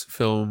this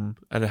film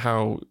and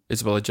how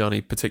Isabelle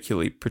Adjani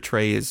particularly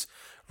portrays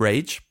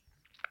rage.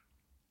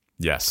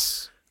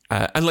 Yes.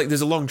 And like there's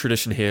a long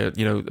tradition here,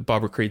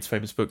 Barbara Creed's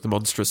famous book, The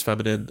Monstrous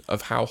Feminine,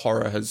 of how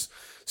horror has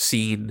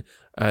seen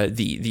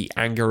the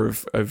anger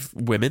of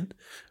women.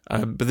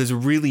 But there's a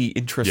really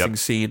interesting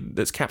scene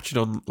that's captured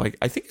on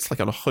I think it's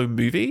on a home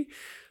movie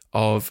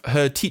of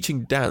her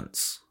teaching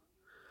dance.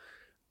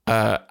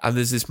 And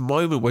there's this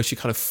moment where she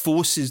kind of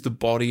forces the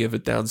body of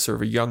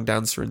a young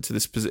dancer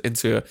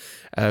into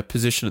a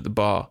position at the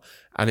bar.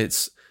 And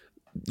it's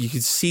you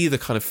can see the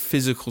kind of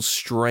physical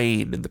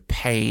strain and the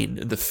pain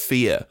and the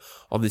fear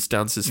on this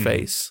dancer's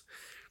face.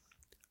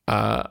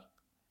 And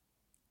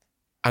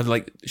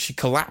like she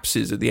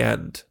collapses at the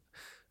end.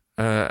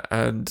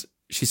 And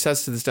she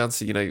says to this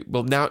dancer, you know,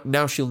 well,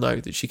 now she'll know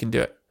that she can do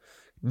it.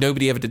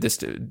 Nobody ever did this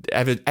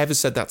ever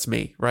said that to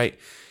me, right?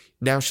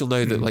 Now she'll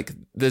know that like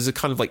there's a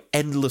kind of like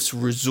endless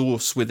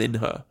resource within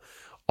her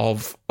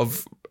of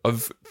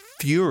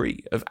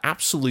fury, of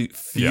absolute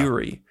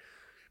fury,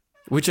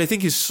 which I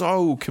think is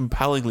so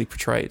compellingly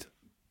portrayed.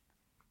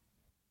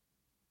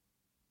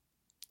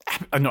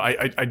 No,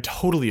 I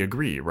totally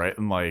agree, right?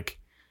 And like,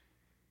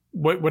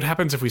 what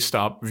happens if we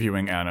stop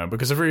viewing Anna?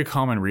 Because a very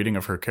common reading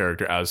of her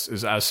character as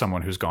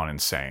someone who's gone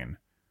insane,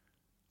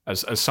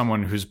 as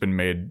someone who's been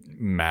made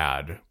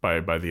mad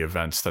by the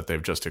events that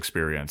they've just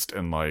experienced.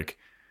 And like,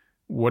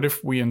 what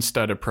if we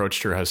instead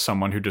approached her as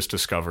someone who just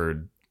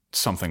discovered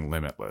something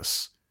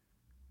limitless?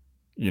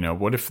 You know,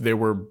 what if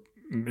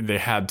they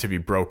had to be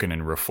broken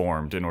and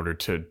reformed in order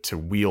to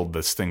wield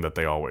this thing that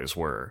they always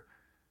were?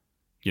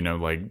 You know,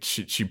 like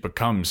she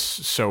becomes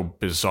so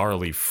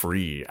bizarrely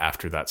free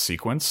after that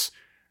sequence,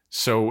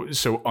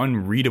 so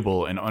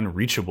unreadable and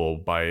unreachable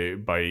by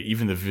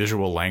even the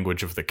visual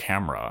language of the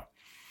camera,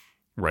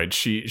 right?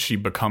 She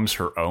becomes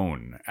her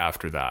own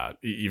after that,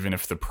 even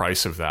if the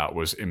price of that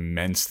was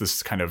immense,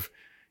 this kind of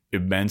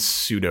immense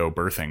pseudo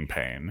birthing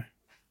pain.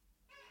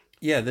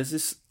 Yeah,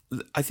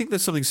 I think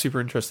there's something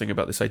super interesting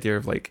about this idea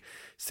of like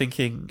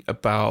thinking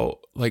about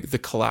like the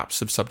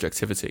collapse of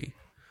subjectivity.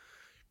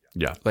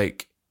 Yeah,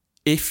 like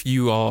if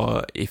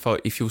your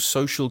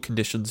social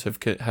conditions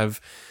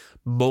have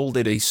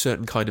molded a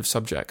certain kind of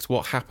subject,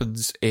 what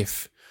happens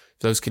if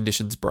those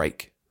conditions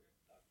break?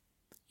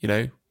 You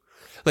know,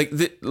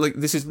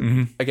 this is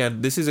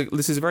again, this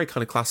is a very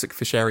kind of classic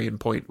Fisherian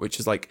point, which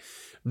is like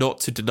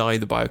not to deny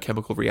the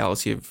biochemical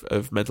reality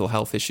of mental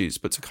health issues,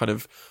 but to kind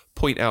of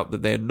point out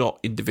that they're not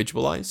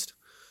individualized,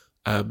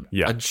 and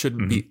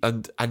shouldn't be,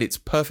 and it's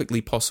perfectly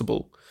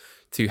possible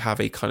to have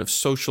a kind of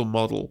social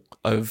model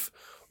of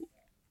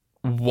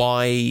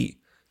why,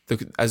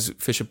 as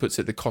Fisher puts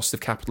it, the cost of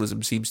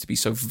capitalism seems to be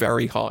so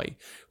very high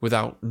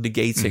without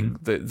negating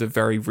the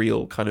very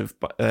real kind of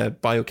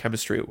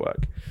biochemistry at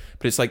work.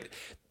 But it's like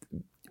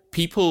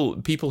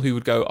people who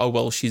would go, oh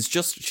well, she's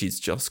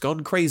just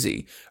gone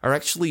crazy, are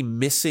actually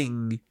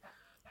missing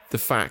the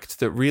fact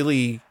that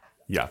really,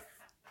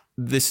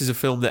 this is a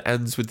film that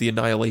ends with the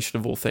annihilation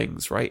of all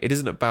things, right? It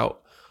isn't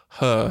about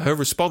her. Her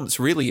response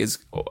really is,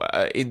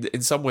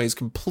 in some ways,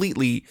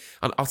 completely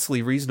and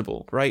utterly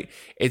reasonable, right?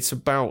 It's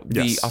about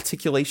the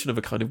articulation of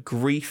a kind of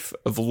grief,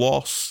 of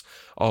loss,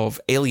 of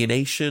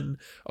alienation,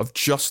 of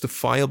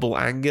justifiable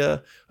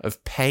anger,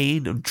 of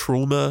pain and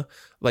trauma.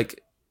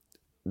 Like,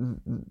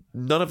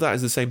 none of that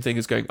is the same thing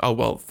as going, oh,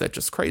 well, they're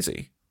just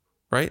crazy,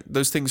 right?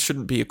 Those things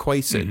shouldn't be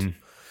equated.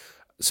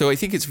 So I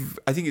think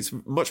it's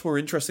much more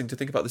interesting to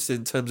think about this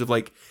in terms of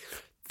like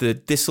the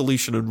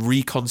dissolution and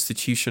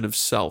reconstitution of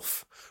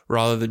self,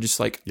 rather than just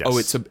like, oh,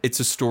 it's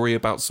a story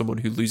about someone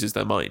who loses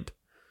their mind.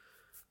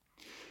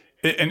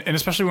 And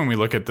especially when we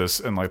look at this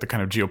in like the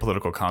kind of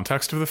geopolitical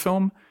context of the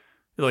film,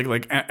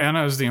 like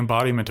Anna is the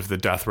embodiment of the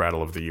death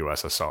rattle of the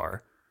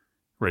USSR,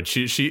 right?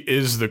 She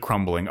is the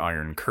crumbling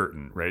Iron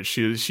Curtain, right?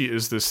 She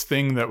is this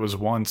thing that was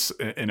once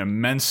an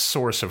immense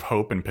source of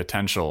hope and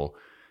potential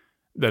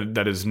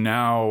that is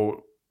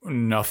now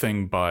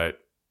nothing but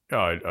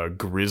a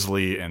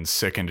grisly and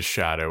sickened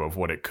shadow of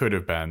what it could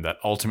have been, that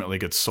ultimately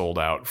gets sold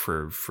out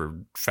for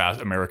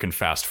American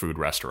fast food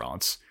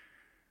restaurants.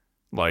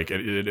 Like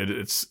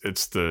it's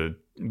the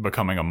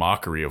becoming a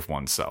mockery of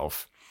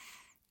oneself,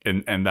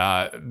 and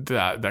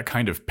that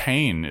kind of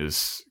pain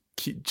is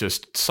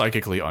just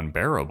psychically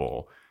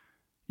unbearable,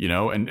 you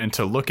know. And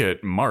to look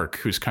at Mark,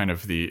 who's kind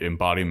of the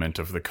embodiment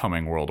of the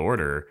coming world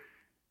order,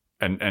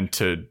 and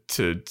to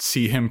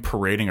see him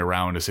parading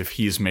around as if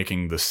he's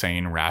making the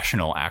sane,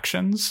 rational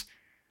actions,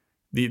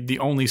 the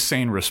only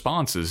sane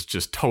response is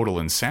just total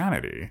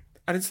insanity.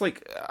 And it's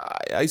like,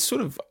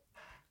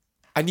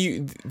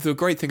 the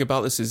great thing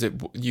about this is that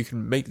you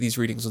can make these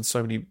readings on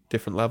so many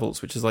different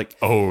levels, which is like,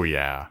 oh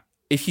yeah,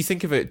 if you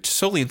think of it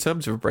solely in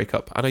terms of a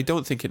breakup, and I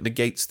don't think it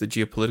negates the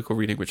geopolitical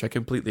reading, which I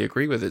completely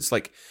agree with. It's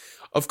like,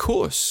 of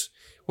course,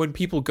 when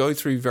people go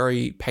through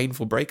very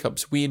painful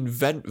breakups, we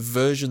invent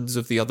versions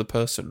of the other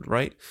person,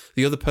 right?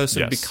 The other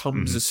person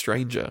becomes a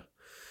stranger.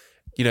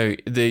 You know,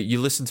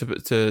 you listen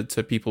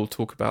to people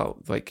talk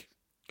about like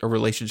a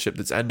relationship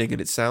that's ending,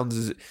 and it sounds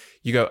as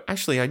you go,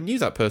 actually, I knew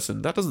that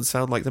person. That doesn't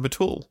sound like them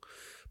at all.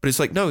 But it's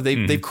like, no,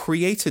 they've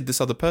created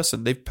this other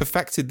person. They've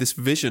perfected this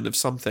vision of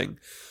something.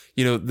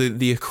 You know,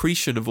 the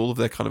accretion of all of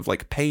their kind of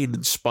like pain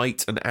and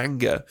spite and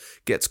anger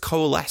gets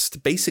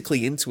coalesced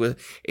basically into a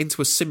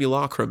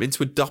simulacrum,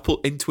 into a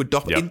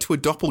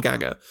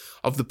doppelganger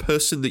of the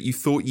person that you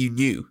thought you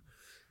knew.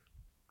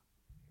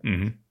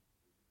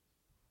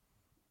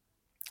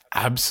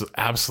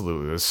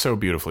 Absolutely, that's so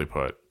beautifully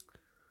put.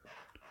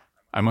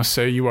 I must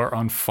say, you are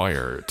on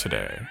fire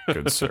today,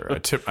 good sir.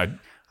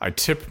 I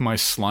tip my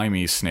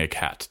slimy snake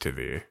hat to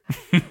thee.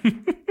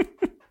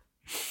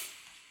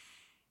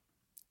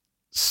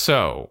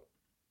 So,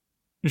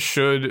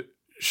 should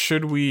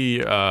we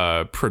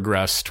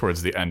progress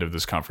towards the end of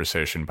this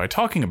conversation by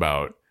talking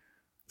about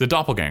the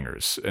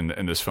doppelgangers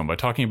in this film, by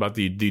talking about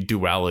the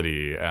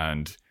duality,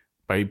 and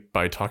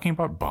by talking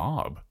about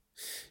Bob?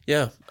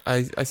 Yeah,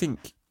 I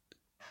think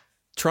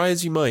try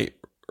as you might,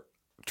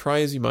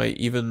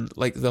 even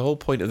like the whole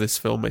point of this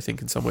film, I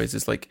think in some ways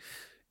is like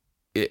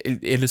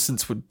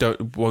innocence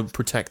won't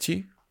protect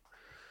you.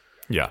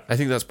 Yeah, I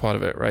think that's part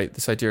of it, right?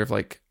 This idea of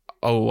like,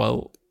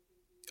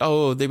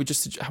 they were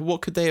just,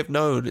 what could they have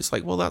known? It's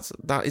like, well,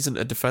 that isn't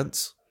a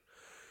defense,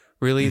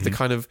 really. The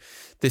kind of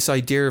this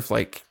idea of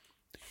like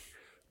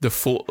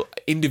the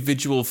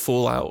individual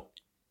fallout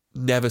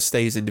never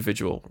stays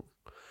individual,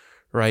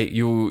 right?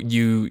 You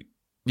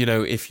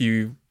know, if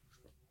you,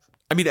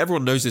 I mean,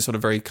 everyone knows this on a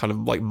very kind of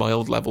like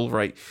mild level,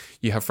 right?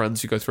 You have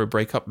friends who go through a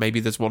breakup. Maybe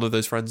there's one of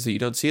those friends that you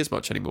don't see as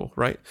much anymore,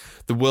 right?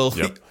 The world,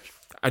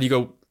 and you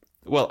go,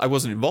 well, I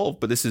wasn't involved,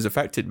 but this has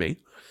affected me.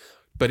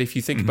 But if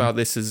you think about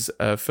this as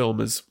a film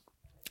as,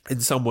 in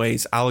some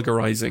ways,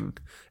 allegorizing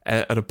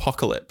an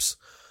apocalypse,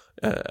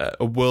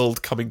 a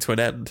world coming to an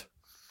end,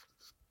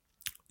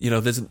 you know,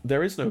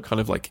 there is no kind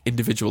of like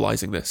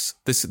individualizing this.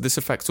 This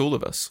affects all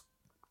of us.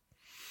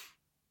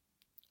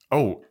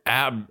 Oh,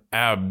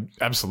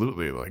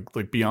 absolutely.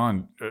 Like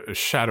beyond a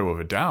shadow of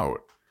a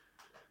doubt.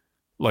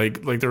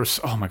 Like there's,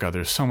 oh my God,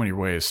 there's so many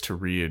ways to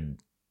read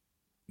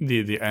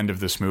the end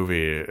of this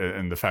movie,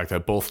 and the fact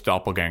that both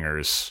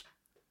doppelgangers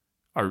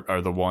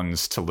are the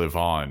ones to live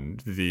on.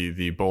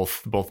 The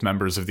both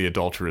members of the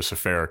adulterous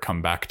affair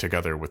come back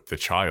together with the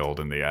child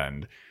in the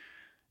end.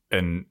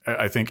 And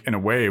I think in a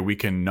way we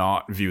can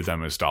not view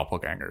them as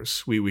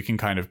doppelgangers. We can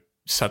kind of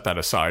set that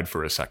aside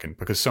for a second,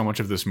 because so much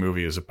of this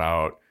movie is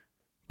about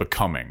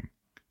becoming,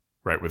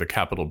 right, with a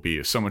capital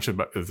B. So much of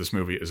this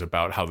movie is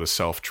about how the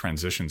self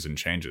transitions and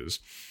changes.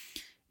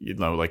 You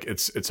know, like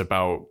it's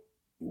about,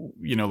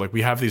 you know, like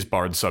we have these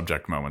barred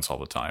subject moments all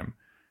the time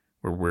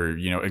where we're,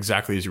 you know,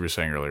 exactly as you were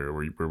saying earlier,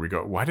 where we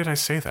go, why did I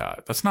say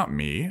that? That's not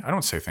me. I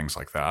don't say things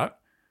like that.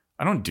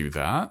 I don't do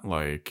that.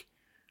 Like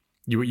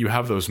you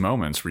have those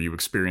moments where you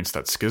experience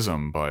that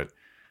schism, but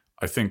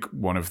I think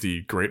one of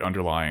the great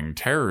underlying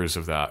terrors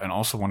of that, and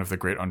also one of the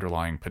great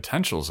underlying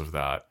potentials of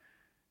that,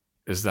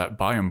 is that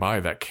by and by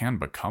that can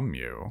become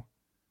you.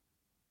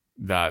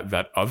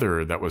 That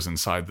other that was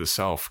inside the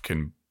self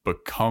can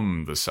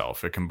become the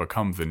self. It can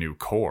become the new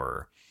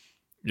core,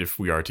 if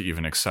we are to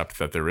even accept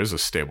that there is a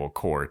stable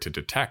core to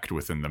detect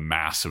within the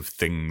mass of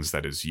things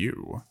that is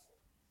you.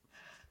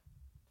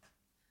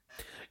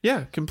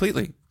 Yeah,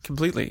 completely.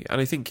 And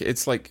I think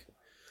it's like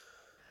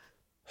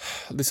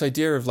this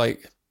idea of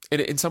like,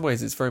 in some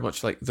ways, it's very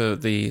much like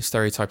the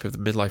stereotype of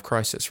the midlife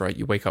crisis, right?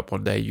 You wake up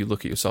one day, you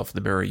look at yourself in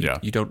the mirror,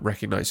 you don't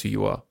recognize who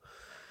you are,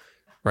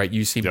 right?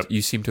 You seem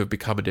to have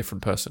become a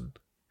different person,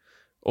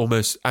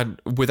 almost,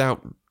 and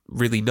without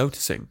really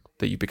noticing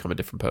that you become a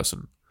different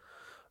person.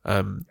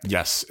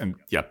 Yes, and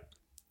yep,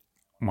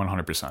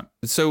 100%.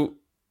 So,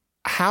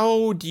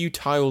 how do you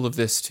tie all of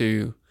this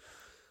to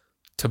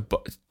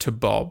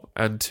Bob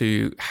and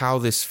to how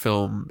this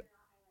film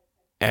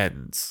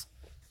ends?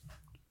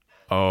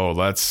 Oh,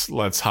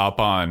 let's hop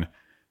on.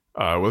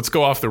 Let's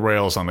go off the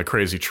rails on the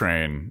crazy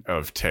train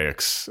of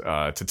takes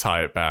to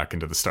tie it back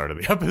into the start of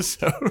the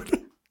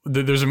episode.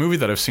 There's a movie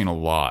that I've seen a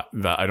lot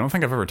that I don't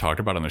think I've ever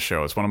talked about on the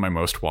show. It's one of my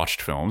most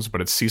watched films,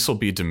 but it's Cecil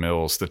B.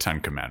 DeMille's The Ten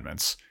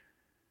Commandments,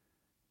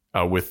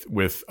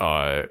 with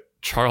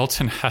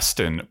Charlton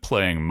Heston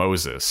playing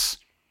Moses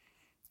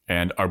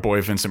and our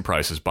boy Vincent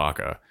Price as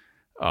Baca.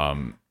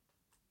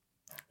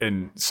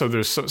 And so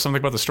there's something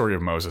about the story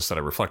of Moses that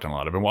I reflect on a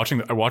lot.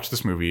 I watch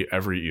this movie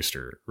every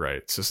Easter,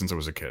 right? Since I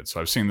was a kid. So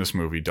I've seen this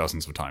movie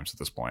dozens of times at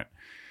this point.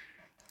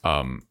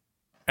 You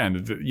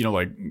know,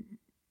 like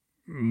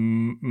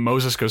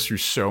Moses goes through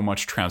so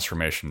much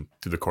transformation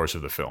through the course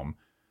of the film,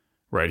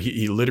 right?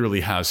 He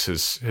literally has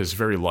his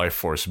very life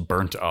force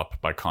burnt up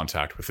by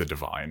contact with the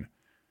divine,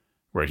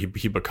 right?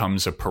 He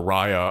becomes a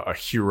pariah, a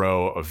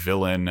hero, a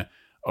villain,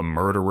 a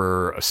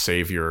murderer, a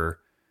savior.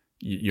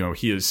 You know,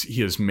 he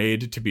is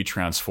made to be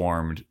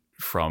transformed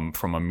from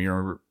a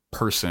mere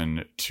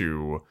person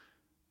to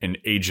an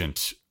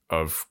agent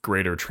of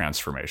greater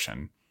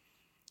transformation,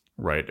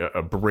 right?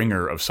 A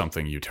bringer of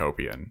something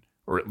utopian,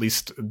 or at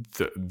least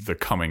the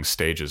coming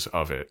stages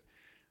of it.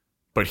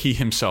 But he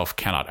himself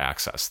cannot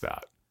access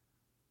that,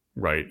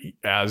 right?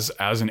 As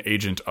an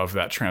agent of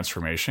that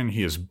transformation,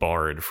 he is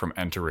barred from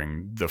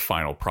entering the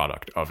final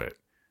product of it,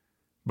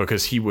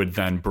 because he would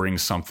then bring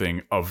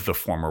something of the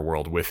former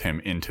world with him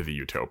into the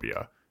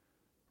utopia,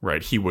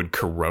 right? He would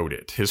corrode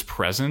it. His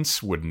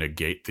presence would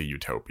negate the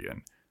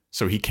utopian,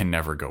 so he can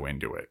never go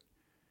into it,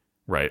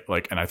 right?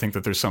 Like, and I think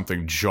that there's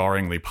something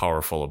jarringly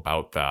powerful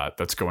about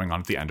that's going on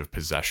at the end of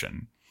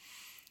Possession.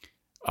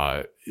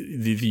 The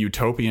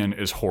utopian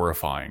is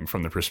horrifying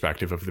from the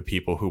perspective of the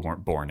people who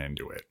weren't born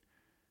into it,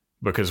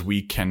 because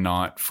we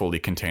cannot fully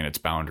contain its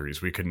boundaries.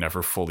 We could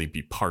never fully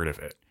be part of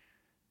it.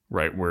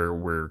 Right,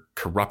 we're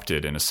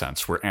corrupted in a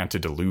sense. We're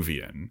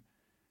antediluvian.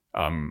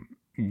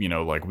 you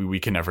know, like we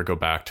can never go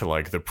back to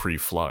like the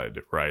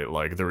pre-flood, right?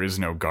 Like there is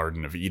no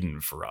Garden of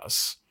Eden for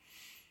us.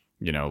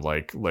 You know,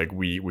 like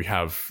we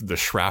have the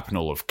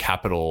shrapnel of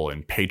capital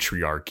and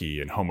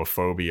patriarchy and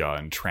homophobia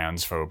and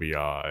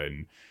transphobia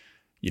and,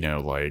 you know,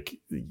 like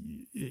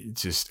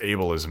just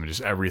ableism and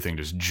just everything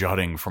just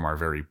jutting from our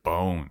very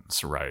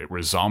bones, right?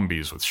 We're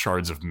zombies with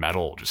shards of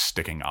metal just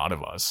sticking out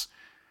of us.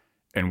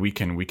 And we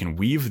can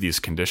weave these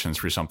conditions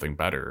for something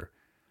better.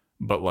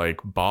 But like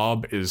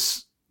Bob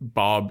is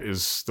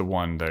the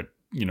one that,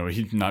 you know,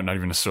 he's not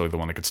even necessarily the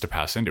one that gets to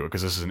pass into it,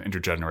 because this is an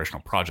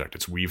intergenerational project.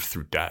 It's weaved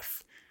through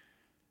death.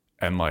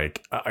 And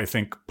like, I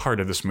think part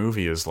of this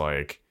movie is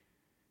like,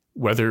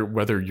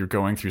 whether you're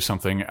going through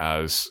something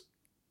as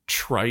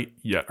trite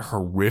yet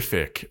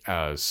horrific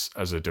as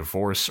a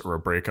divorce or a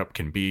breakup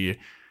can be,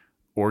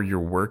 or you're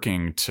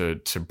working to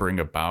bring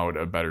about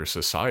a better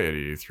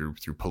society through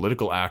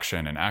political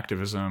action and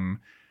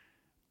activism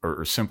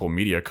or simple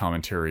media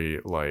commentary,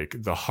 like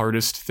the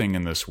hardest thing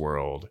in this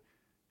world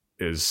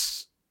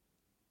is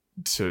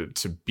to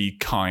be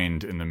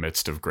kind in the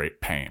midst of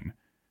great pain,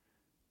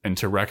 and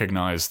to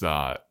recognize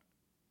that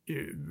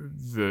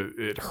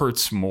it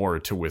hurts more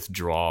to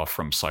withdraw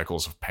from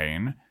cycles of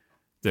pain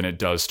than it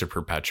does to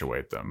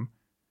perpetuate them.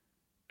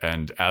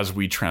 And as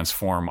we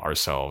transform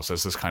ourselves,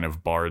 as this kind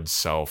of bard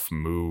self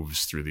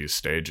moves through these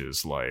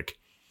stages, like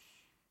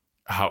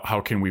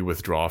how can we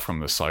withdraw from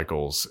the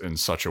cycles in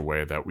such a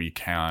way that we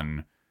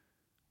can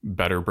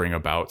better bring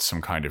about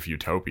some kind of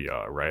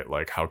utopia, right?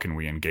 Like how can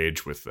we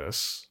engage with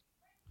this?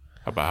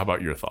 How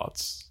about your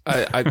thoughts?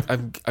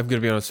 I'm going to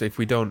be honest. If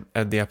we don't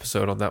end the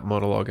episode on that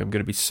monologue, I'm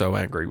going to be so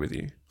angry with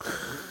you.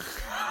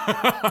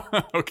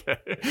 Okay.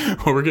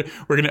 Well, we're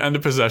gonna end the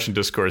possession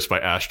discourse by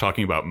Ash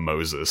talking about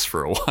Moses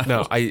for a while.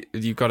 No,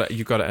 you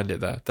gotta end it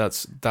there.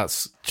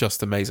 That's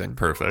just amazing.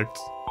 Perfect.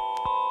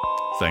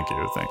 Thank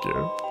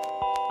you.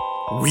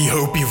 We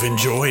hope you've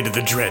enjoyed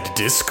the Dread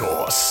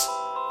Discourse.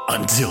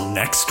 Until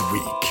next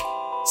week,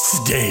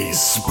 stay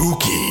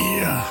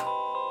spooky.